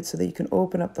pivot so that you can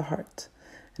open up the heart.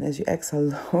 And as you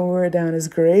exhale, lower down as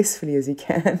gracefully as you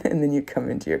can. And then you come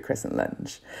into your crescent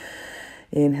lunge.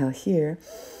 Inhale here.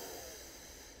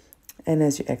 And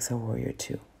as you exhale, warrior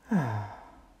two.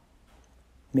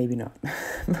 Maybe not.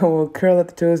 But we'll curl at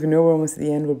the toes. We know we're almost at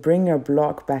the end. We'll bring our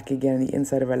block back again on the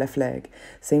inside of our left leg.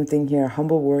 Same thing here,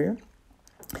 humble warrior.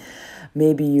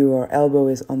 Maybe your elbow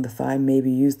is on the thigh.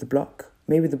 Maybe use the block.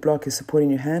 Maybe the block is supporting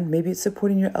your hand. Maybe it's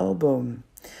supporting your elbow.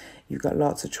 You've got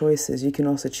lots of choices. You can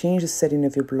also change the setting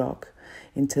of your block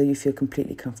until you feel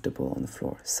completely comfortable on the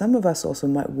floor. Some of us also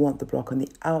might want the block on the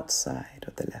outside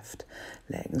of the left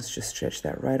leg. Let's just stretch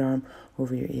that right arm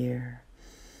over your ear.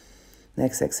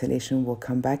 Next exhalation, we'll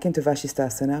come back into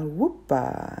Vasisthasana,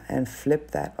 whoopa, and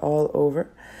flip that all over.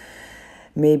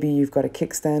 Maybe you've got a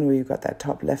kickstand where you've got that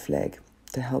top left leg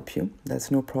to help you. That's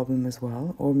no problem as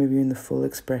well. Or maybe you're in the full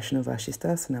expression of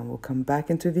Vasisthasana. We'll come back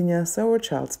into vinyasa or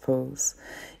child's pose.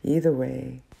 Either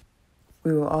way,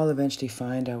 we will all eventually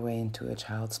find our way into a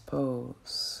child's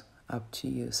pose. Up to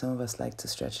you. Some of us like to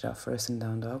stretch it out first in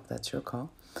down dog. That's your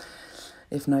call.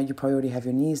 If not, you probably already have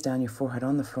your knees down, your forehead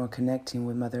on the floor, connecting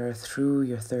with Mother Earth through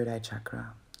your third eye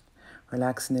chakra.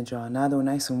 Relaxing the jaw. Now that we're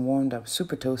nice and warmed up,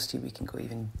 super toasty, we can go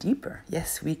even deeper.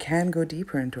 Yes, we can go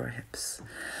deeper into our hips.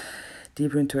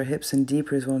 Deeper into our hips and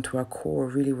deeper as well into our core,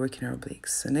 really working our obliques.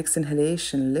 So next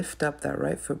inhalation, lift up that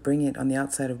right foot, bring it on the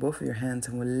outside of both of your hands,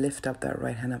 and we'll lift up that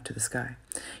right hand up to the sky.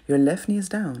 Your left knee is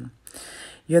down.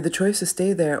 You have the choice to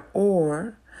stay there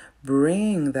or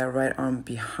bring that right arm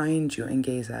behind you and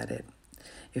gaze at it.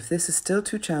 If this is still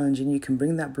too challenging, you can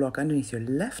bring that block underneath your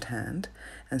left hand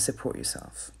and support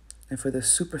yourself. And for the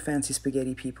super fancy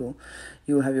spaghetti people,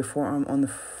 you will have your forearm on the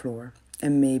floor.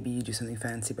 And maybe you do something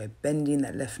fancy by bending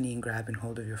that left knee and grabbing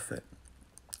hold of your foot.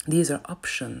 These are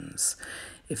options.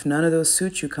 If none of those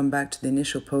suit you, come back to the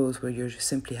initial pose where you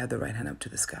simply have the right hand up to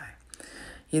the sky.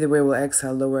 Either way, we'll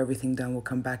exhale, lower everything down. We'll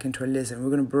come back into our lizard. We're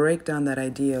going to break down that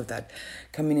idea of that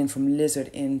coming in from lizard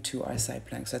into our side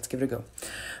plank. So let's give it a go.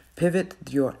 Pivot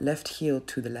your left heel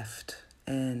to the left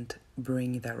and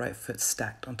bring that right foot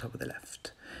stacked on top of the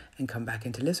left. And come back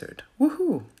into lizard.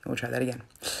 Woohoo! We'll try that again.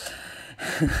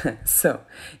 So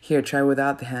here, try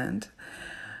without the hand.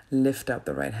 Lift up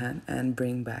the right hand and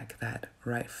bring back that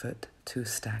right foot to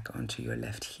stack onto your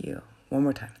left heel. One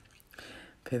more time.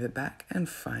 Pivot back and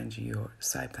find your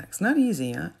side plank. It's not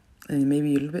easy, huh? And maybe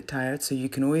you're a little bit tired, so you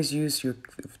can always use your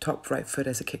top right foot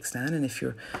as a kickstand. And if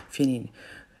you're feeling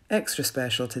extra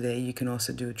special today, you can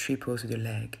also do a tree pose with your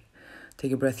leg.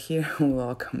 Take a breath here, and we'll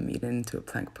all come meet into a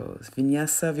plank pose.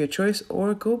 Vinyasa of your choice,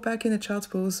 or go back in the child's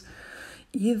pose.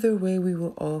 Either way, we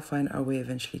will all find our way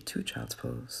eventually to child's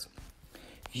pose.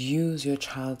 Use your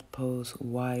child pose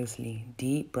wisely.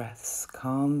 Deep breaths.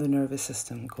 Calm the nervous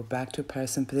system. Go back to a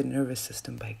parasympathetic nervous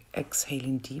system by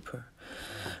exhaling deeper.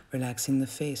 Relaxing the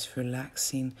face.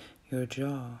 Relaxing your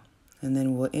jaw. And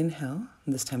then we'll inhale.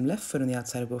 This time left foot on the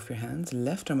outside of both your hands.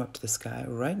 Left arm up to the sky.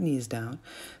 Right knee is down.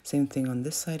 Same thing on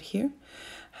this side here.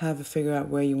 Figure out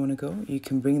where you want to go. You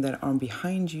can bring that arm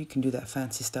behind you. You can do that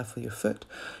fancy stuff with your foot.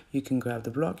 You can grab the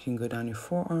block. You can go down your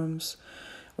forearms.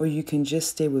 Or you can just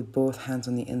stay with both hands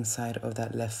on the inside of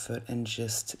that left foot and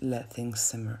just let things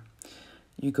simmer.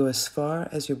 You go as far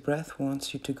as your breath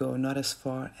wants you to go, not as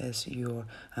far as your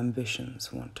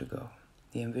ambitions want to go.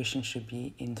 The ambition should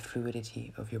be in the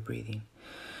fluidity of your breathing.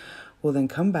 We'll then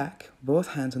come back, both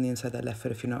hands on the inside of that left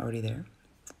foot if you're not already there.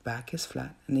 Back is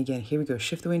flat. And again, here we go.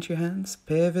 Shift the weight into your hands.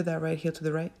 Pivot that right heel to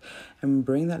the right. And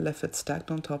bring that left foot stacked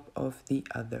on top of the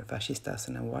other.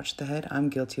 Vasisthasana. Watch the head. I'm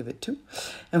guilty of it too.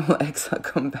 And we'll exhale.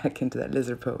 Come back into that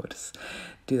lizard pose.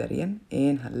 Do that again.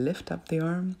 Inhale. Lift up the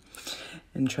arm.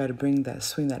 And try to bring that,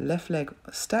 swing that left leg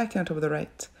stacked on top of the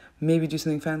right. Maybe do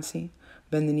something fancy.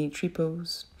 Bend the knee. Tree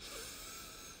pose.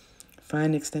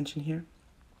 Find extension here.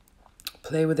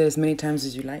 Play with it as many times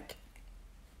as you like.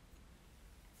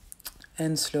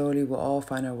 And slowly we'll all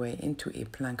find our way into a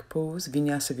plank pose,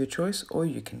 vinyasa of your choice, or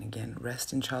you can again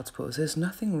rest in child's pose. There's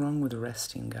nothing wrong with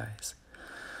resting, guys.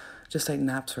 Just like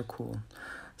naps are cool.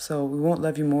 So we won't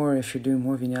love you more if you're doing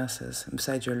more vinyasas.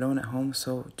 Besides, you're alone at home,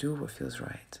 so do what feels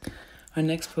right. Our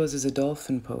next pose is a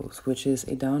dolphin pose, which is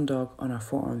a down dog on our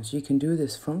forearms. You can do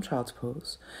this from child's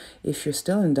pose. If you're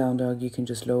still in down dog, you can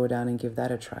just lower down and give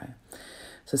that a try.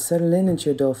 So settle in into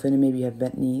your dolphin, and maybe you have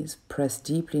bent knees. Press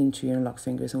deeply into your interlock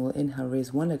fingers, and we'll inhale,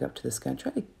 raise one leg up to the sky.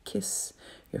 Try to kiss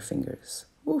your fingers.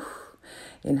 Woo.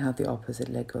 Inhale, the opposite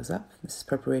leg goes up. This is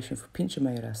preparation for Pincha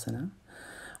Mayurasana,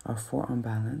 our forearm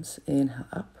balance. Inhale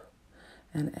up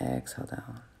and exhale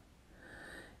down.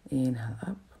 Inhale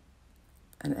up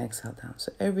and exhale down.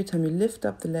 So every time you lift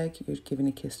up the leg, you're giving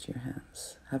a kiss to your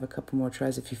hands. Have a couple more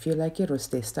tries if you feel like it, or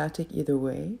stay static, either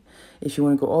way. If you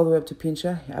want to go all the way up to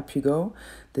Pincha, up you go.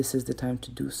 This is the time to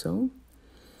do so.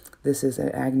 This is an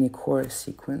Agni core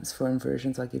sequence for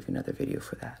inversions. I'll give you another video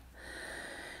for that.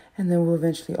 And then we'll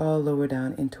eventually all lower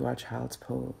down into our child's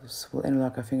pose. We'll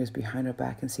interlock our fingers behind our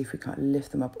back and see if we can't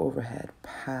lift them up overhead,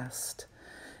 past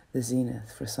the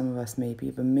zenith. For some of us maybe,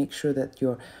 but make sure that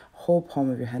your whole palm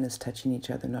of your hand is touching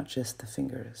each other, not just the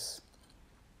fingers.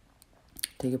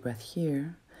 Take a breath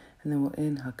here, and then we'll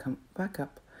inhale, come back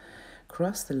up,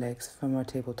 cross the legs from our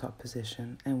tabletop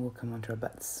position, and we'll come onto our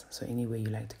butts. So any way you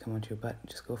like to come onto your butt,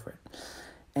 just go for it.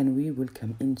 And we will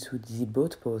come into the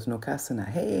boat pose, Naukasana.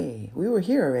 Hey, we were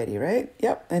here already, right?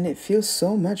 Yep, and it feels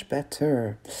so much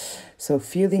better. So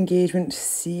feel the engagement,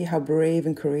 see how brave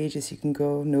and courageous you can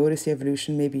go. Notice the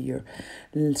evolution. Maybe you're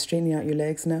straightening out your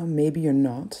legs now. Maybe you're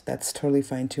not. That's totally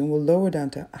fine too. And we'll lower down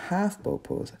to half boat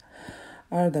pose,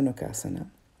 Ardha Naukasana.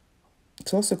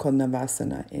 It's also called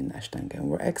Navasana in Ashtanga. And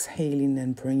we're exhaling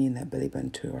and bringing that belly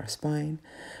button to our spine.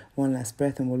 One last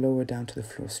breath, and we'll lower down to the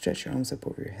floor. Stretch your arms up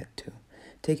over your head too.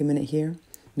 Take a minute here.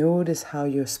 Notice how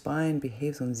your spine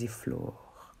behaves on the floor.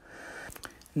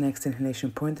 Next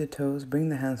inhalation, point the toes, bring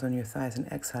the hands on your thighs, and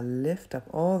exhale, lift up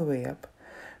all the way up.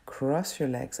 Cross your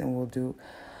legs, and we'll do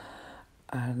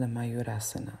Ardha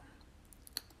Mayurasana,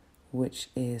 which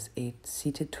is a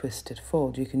seated twisted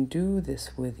fold. You can do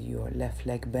this with your left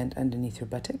leg bent underneath your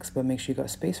buttocks, but make sure you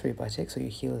got space for your buttocks so your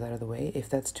heel is out of the way. If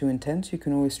that's too intense, you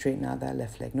can always straighten out that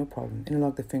left leg, no problem.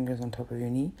 Interlock the fingers on top of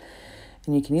your knee.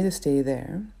 And you can either stay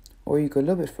there, or you go a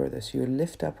little bit further. So you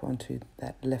lift up onto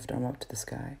that left arm up to the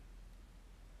sky.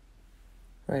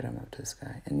 Right arm up to the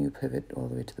sky. And you pivot all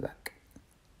the way to the back.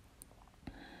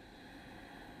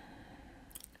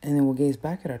 And then we'll gaze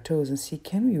back at our toes and see,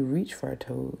 can we reach for our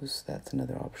toes? That's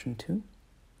another option too.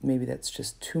 Maybe that's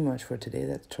just too much for today.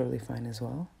 That's totally fine as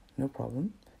well. No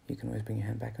problem. You can always bring your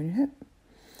hand back on your hip.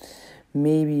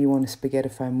 Maybe you want to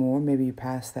spaghettify more. Maybe you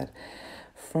pass that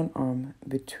front arm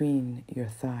between your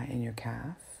thigh and your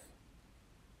calf.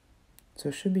 So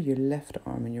it should be your left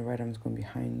arm, and your right arm is going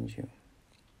behind you.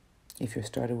 If you're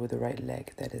started with the right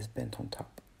leg that is bent on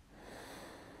top.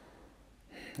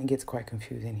 It gets quite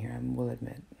confusing here, I will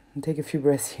admit. And take a few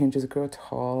breaths here and just grow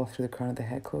tall through the crown of the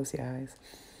head. Close the eyes.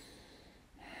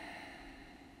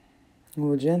 And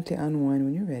we'll gently unwind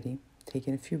when you're ready. Take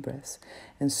in a few breaths.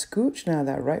 And scooch now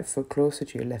that right foot closer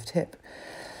to your left hip.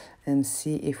 And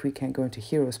see if we can go into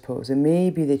hero's pose. It may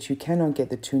be that you cannot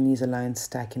get the two knees aligned,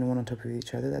 stacking one on top of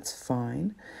each other. That's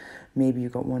fine. Maybe you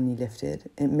got one knee lifted.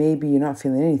 It may be you're not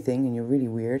feeling anything and you're really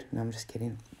weird. No, I'm just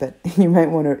kidding. But you might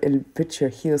want to put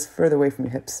your heels further away from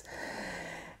your hips.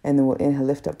 And then we'll inhale,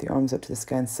 lift up the arms up to the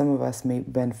sky. And some of us may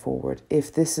bend forward.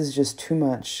 If this is just too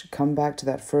much, come back to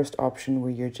that first option where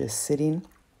you're just sitting.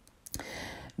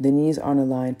 The knees aren't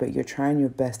aligned, but you're trying your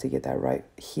best to get that right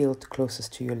heel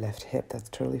closest to your left hip. That's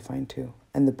totally fine too.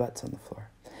 And the butt's on the floor.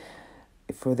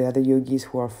 For the other yogis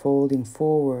who are folding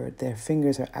forward, their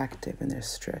fingers are active and they're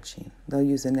stretching. They'll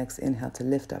use the next inhale to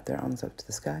lift up their arms up to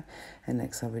the sky. And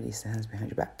exhale, release the hands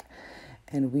behind your back.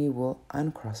 And we will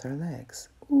uncross our legs.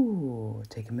 Ooh,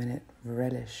 take a minute,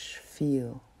 relish,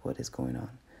 feel what is going on.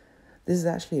 This is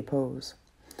actually a pose.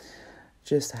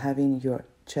 Just having your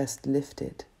chest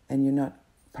lifted and you're not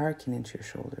parking into your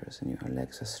shoulders and your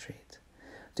legs are straight.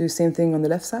 Do the same thing on the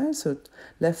left side. So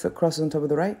left foot crosses on top of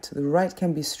the right. The right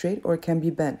can be straight or it can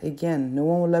be bent. Again, no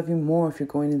one will love you more if you're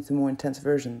going into more intense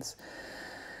versions.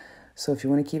 So if you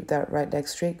want to keep that right leg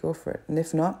straight, go for it. And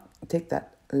if not, take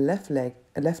that left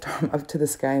arm up to the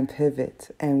sky and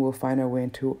pivot. And we'll find our way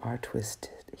into our twist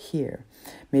here.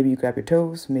 Maybe you grab your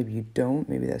toes. Maybe you don't.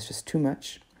 Maybe that's just too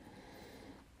much.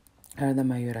 Ardha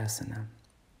Mayurasana.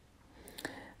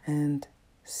 And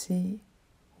see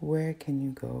where can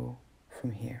you go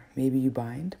from here. Maybe you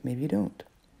bind, maybe you don't.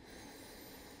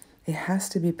 It has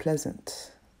to be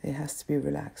pleasant. It has to be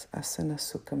relaxed.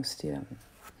 Asanas sukham stiram.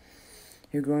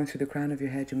 You're going through the crown of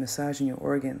your head, you're massaging your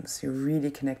organs, you're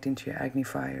really connecting to your Agni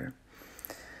fire.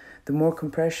 The more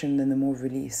compression, then the more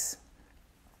release.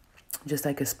 Just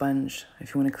like a sponge.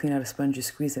 If you want to clean out a sponge, you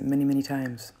squeeze it many, many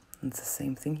times. It's the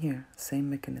same thing here, same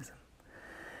mechanism.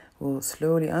 We'll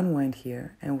slowly unwind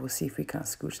here, and we'll see if we can't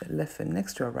scooch that left foot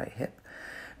next to our right hip.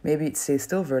 Maybe it stays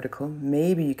still vertical.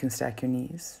 Maybe you can stack your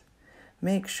knees.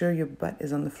 Make sure your butt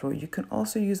is on the floor. You can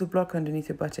also use a block underneath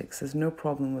your buttocks. There's no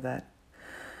problem with that,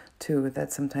 too.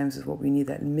 That sometimes is what we need,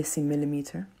 that missing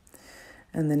millimeter.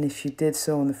 And then if you did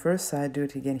so on the first side, do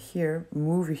it again here.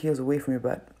 Move your heels away from your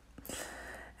butt.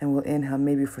 And we'll inhale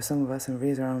maybe for some of us and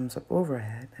raise our arms up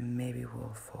overhead, and maybe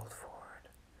we'll fold forward.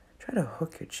 Try to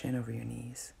hook your chin over your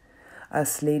knees.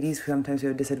 Us ladies, sometimes we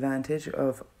have a disadvantage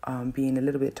of being a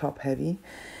little bit top heavy,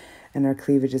 and our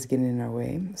cleavage is getting in our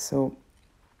way. So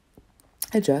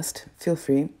adjust, feel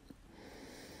free.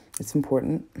 It's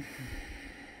important.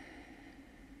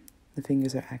 The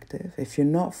fingers are active. If you're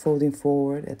not folding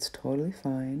forward, it's totally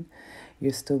fine.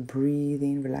 You're still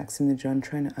breathing, relaxing the jaw, and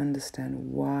trying to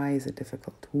understand why is it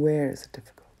difficult? Where is it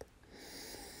difficult?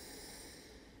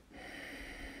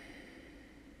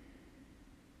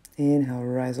 Inhale,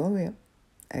 rise all the way up.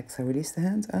 Exhale, release the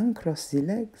hands, uncross the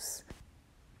legs.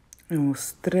 And we'll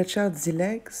stretch out the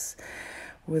legs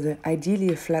with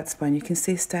ideally a flat spine. You can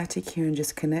stay static here and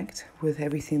just connect with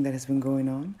everything that has been going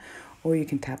on. Or you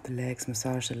can tap the legs,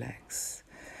 massage the legs.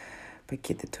 But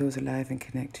keep the toes alive and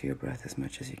connect to your breath as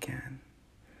much as you can.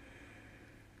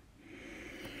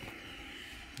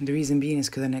 The reason being is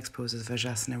because our next pose is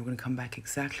Vasisthasana. We're going to come back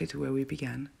exactly to where we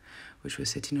began, which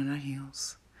was sitting on our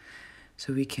heels.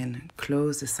 So we can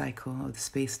close the cycle of the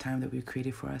space-time that we've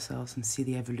created for ourselves and see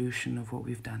the evolution of what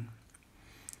we've done.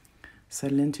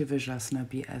 Settle into Vasisthasana,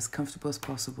 be as comfortable as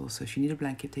possible. So if you need a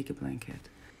blanket, take a blanket.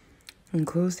 And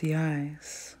close the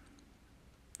eyes.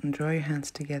 And draw your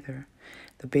hands together,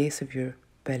 the base of your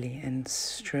belly, and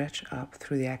stretch up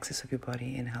through the axis of your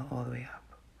body. Inhale all the way up.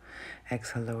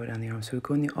 Exhale, lower down the arms. So we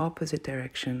go in the opposite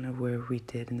direction of where we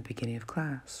did in the beginning of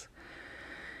class.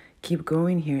 Keep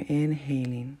going here,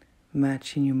 inhaling,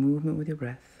 matching your movement with your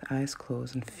breath, eyes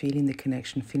closed, and feeling the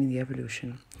connection, feeling the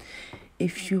evolution.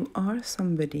 If you are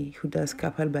somebody who does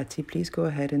Kapalbhati, please go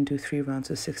ahead and do 3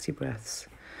 rounds of 60 breaths.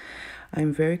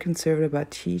 I'm very conservative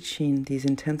about teaching these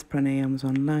intense pranayams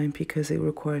online because it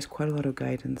requires quite a lot of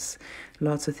guidance.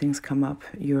 Lots of things come up.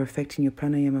 You're affecting your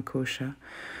pranayama kosha,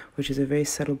 which is a very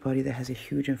subtle body that has a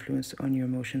huge influence on your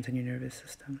emotions and your nervous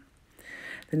system.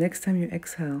 The next time you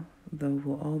exhale, though,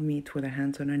 we'll all meet with our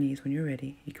hands on our knees when you're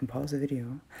ready. You can pause the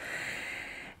video.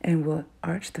 And we'll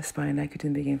arch the spine like you did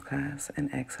in the beginning of class,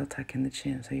 and exhale, tuck in the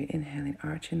chin. So you're inhaling,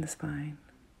 arching the spine,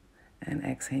 and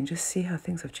exhaling. Just see how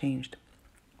things have changed.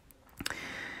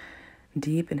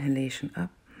 Deep inhalation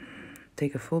up.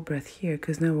 Take a full breath here,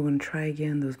 because now we're going to try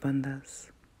again those bandhas.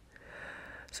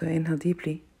 So inhale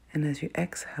deeply, and as you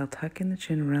exhale, tuck in the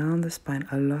chin, round the spine,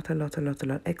 a lot.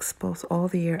 Expulse all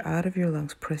the air out of your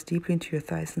lungs, press deeply into your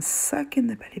thighs, and suck in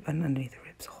the belly button underneath the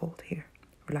ribs. Hold here.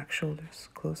 Relax shoulders,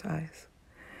 close eyes.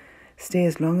 Stay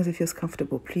as long as it feels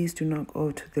comfortable. Please do not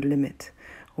go to the limit.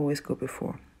 Always go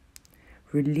before.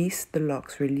 Release the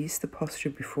locks, release the posture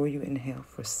before you inhale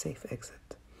for a safe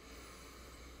exit.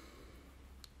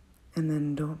 And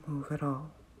then don't move at all.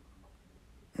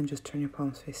 And just turn your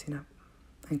palms facing up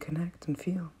and connect and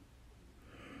feel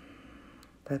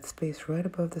that space right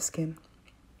above the skin,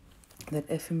 that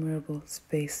ephemeral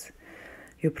space,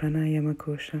 your pranayama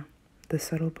kosha, the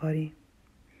subtle body,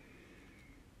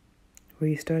 where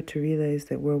you start to realize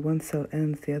that where one cell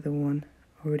ends, the other one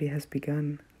already has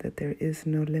begun, that there is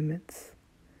no limits.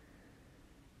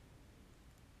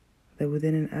 That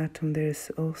within an atom there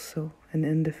is also an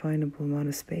indefinable amount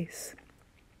of space.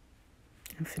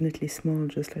 Infinitely small,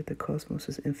 just like the cosmos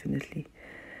is infinitely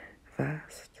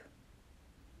vast.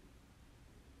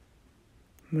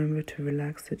 Remember to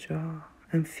relax the jaw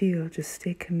and feel, just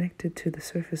stay connected to the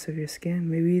surface of your skin,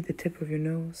 maybe the tip of your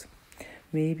nose,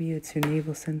 maybe it's your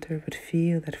navel center, but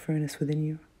feel that furnace within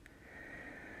you.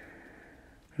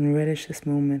 And relish this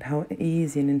moment, how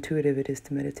easy and intuitive it is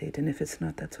to meditate. And if it's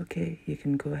not, that's okay. You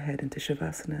can go ahead into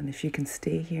Shavasana. And if you can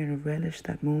stay here and relish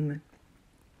that moment,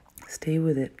 stay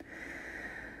with it.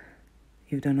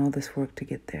 You've done all this work to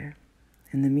get there.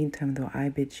 In the meantime, though, I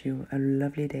bid you a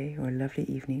lovely day or a lovely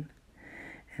evening.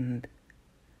 And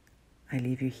I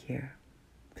leave you here.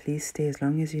 Please stay as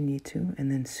long as you need to.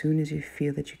 And then as soon as you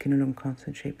feel that you can no longer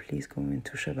concentrate, please go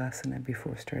into Shavasana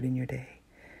before starting your day.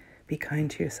 Be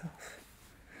kind to yourself.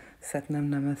 Satnam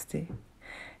Namaste,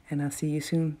 and I'll see you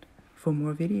soon for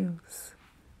more videos.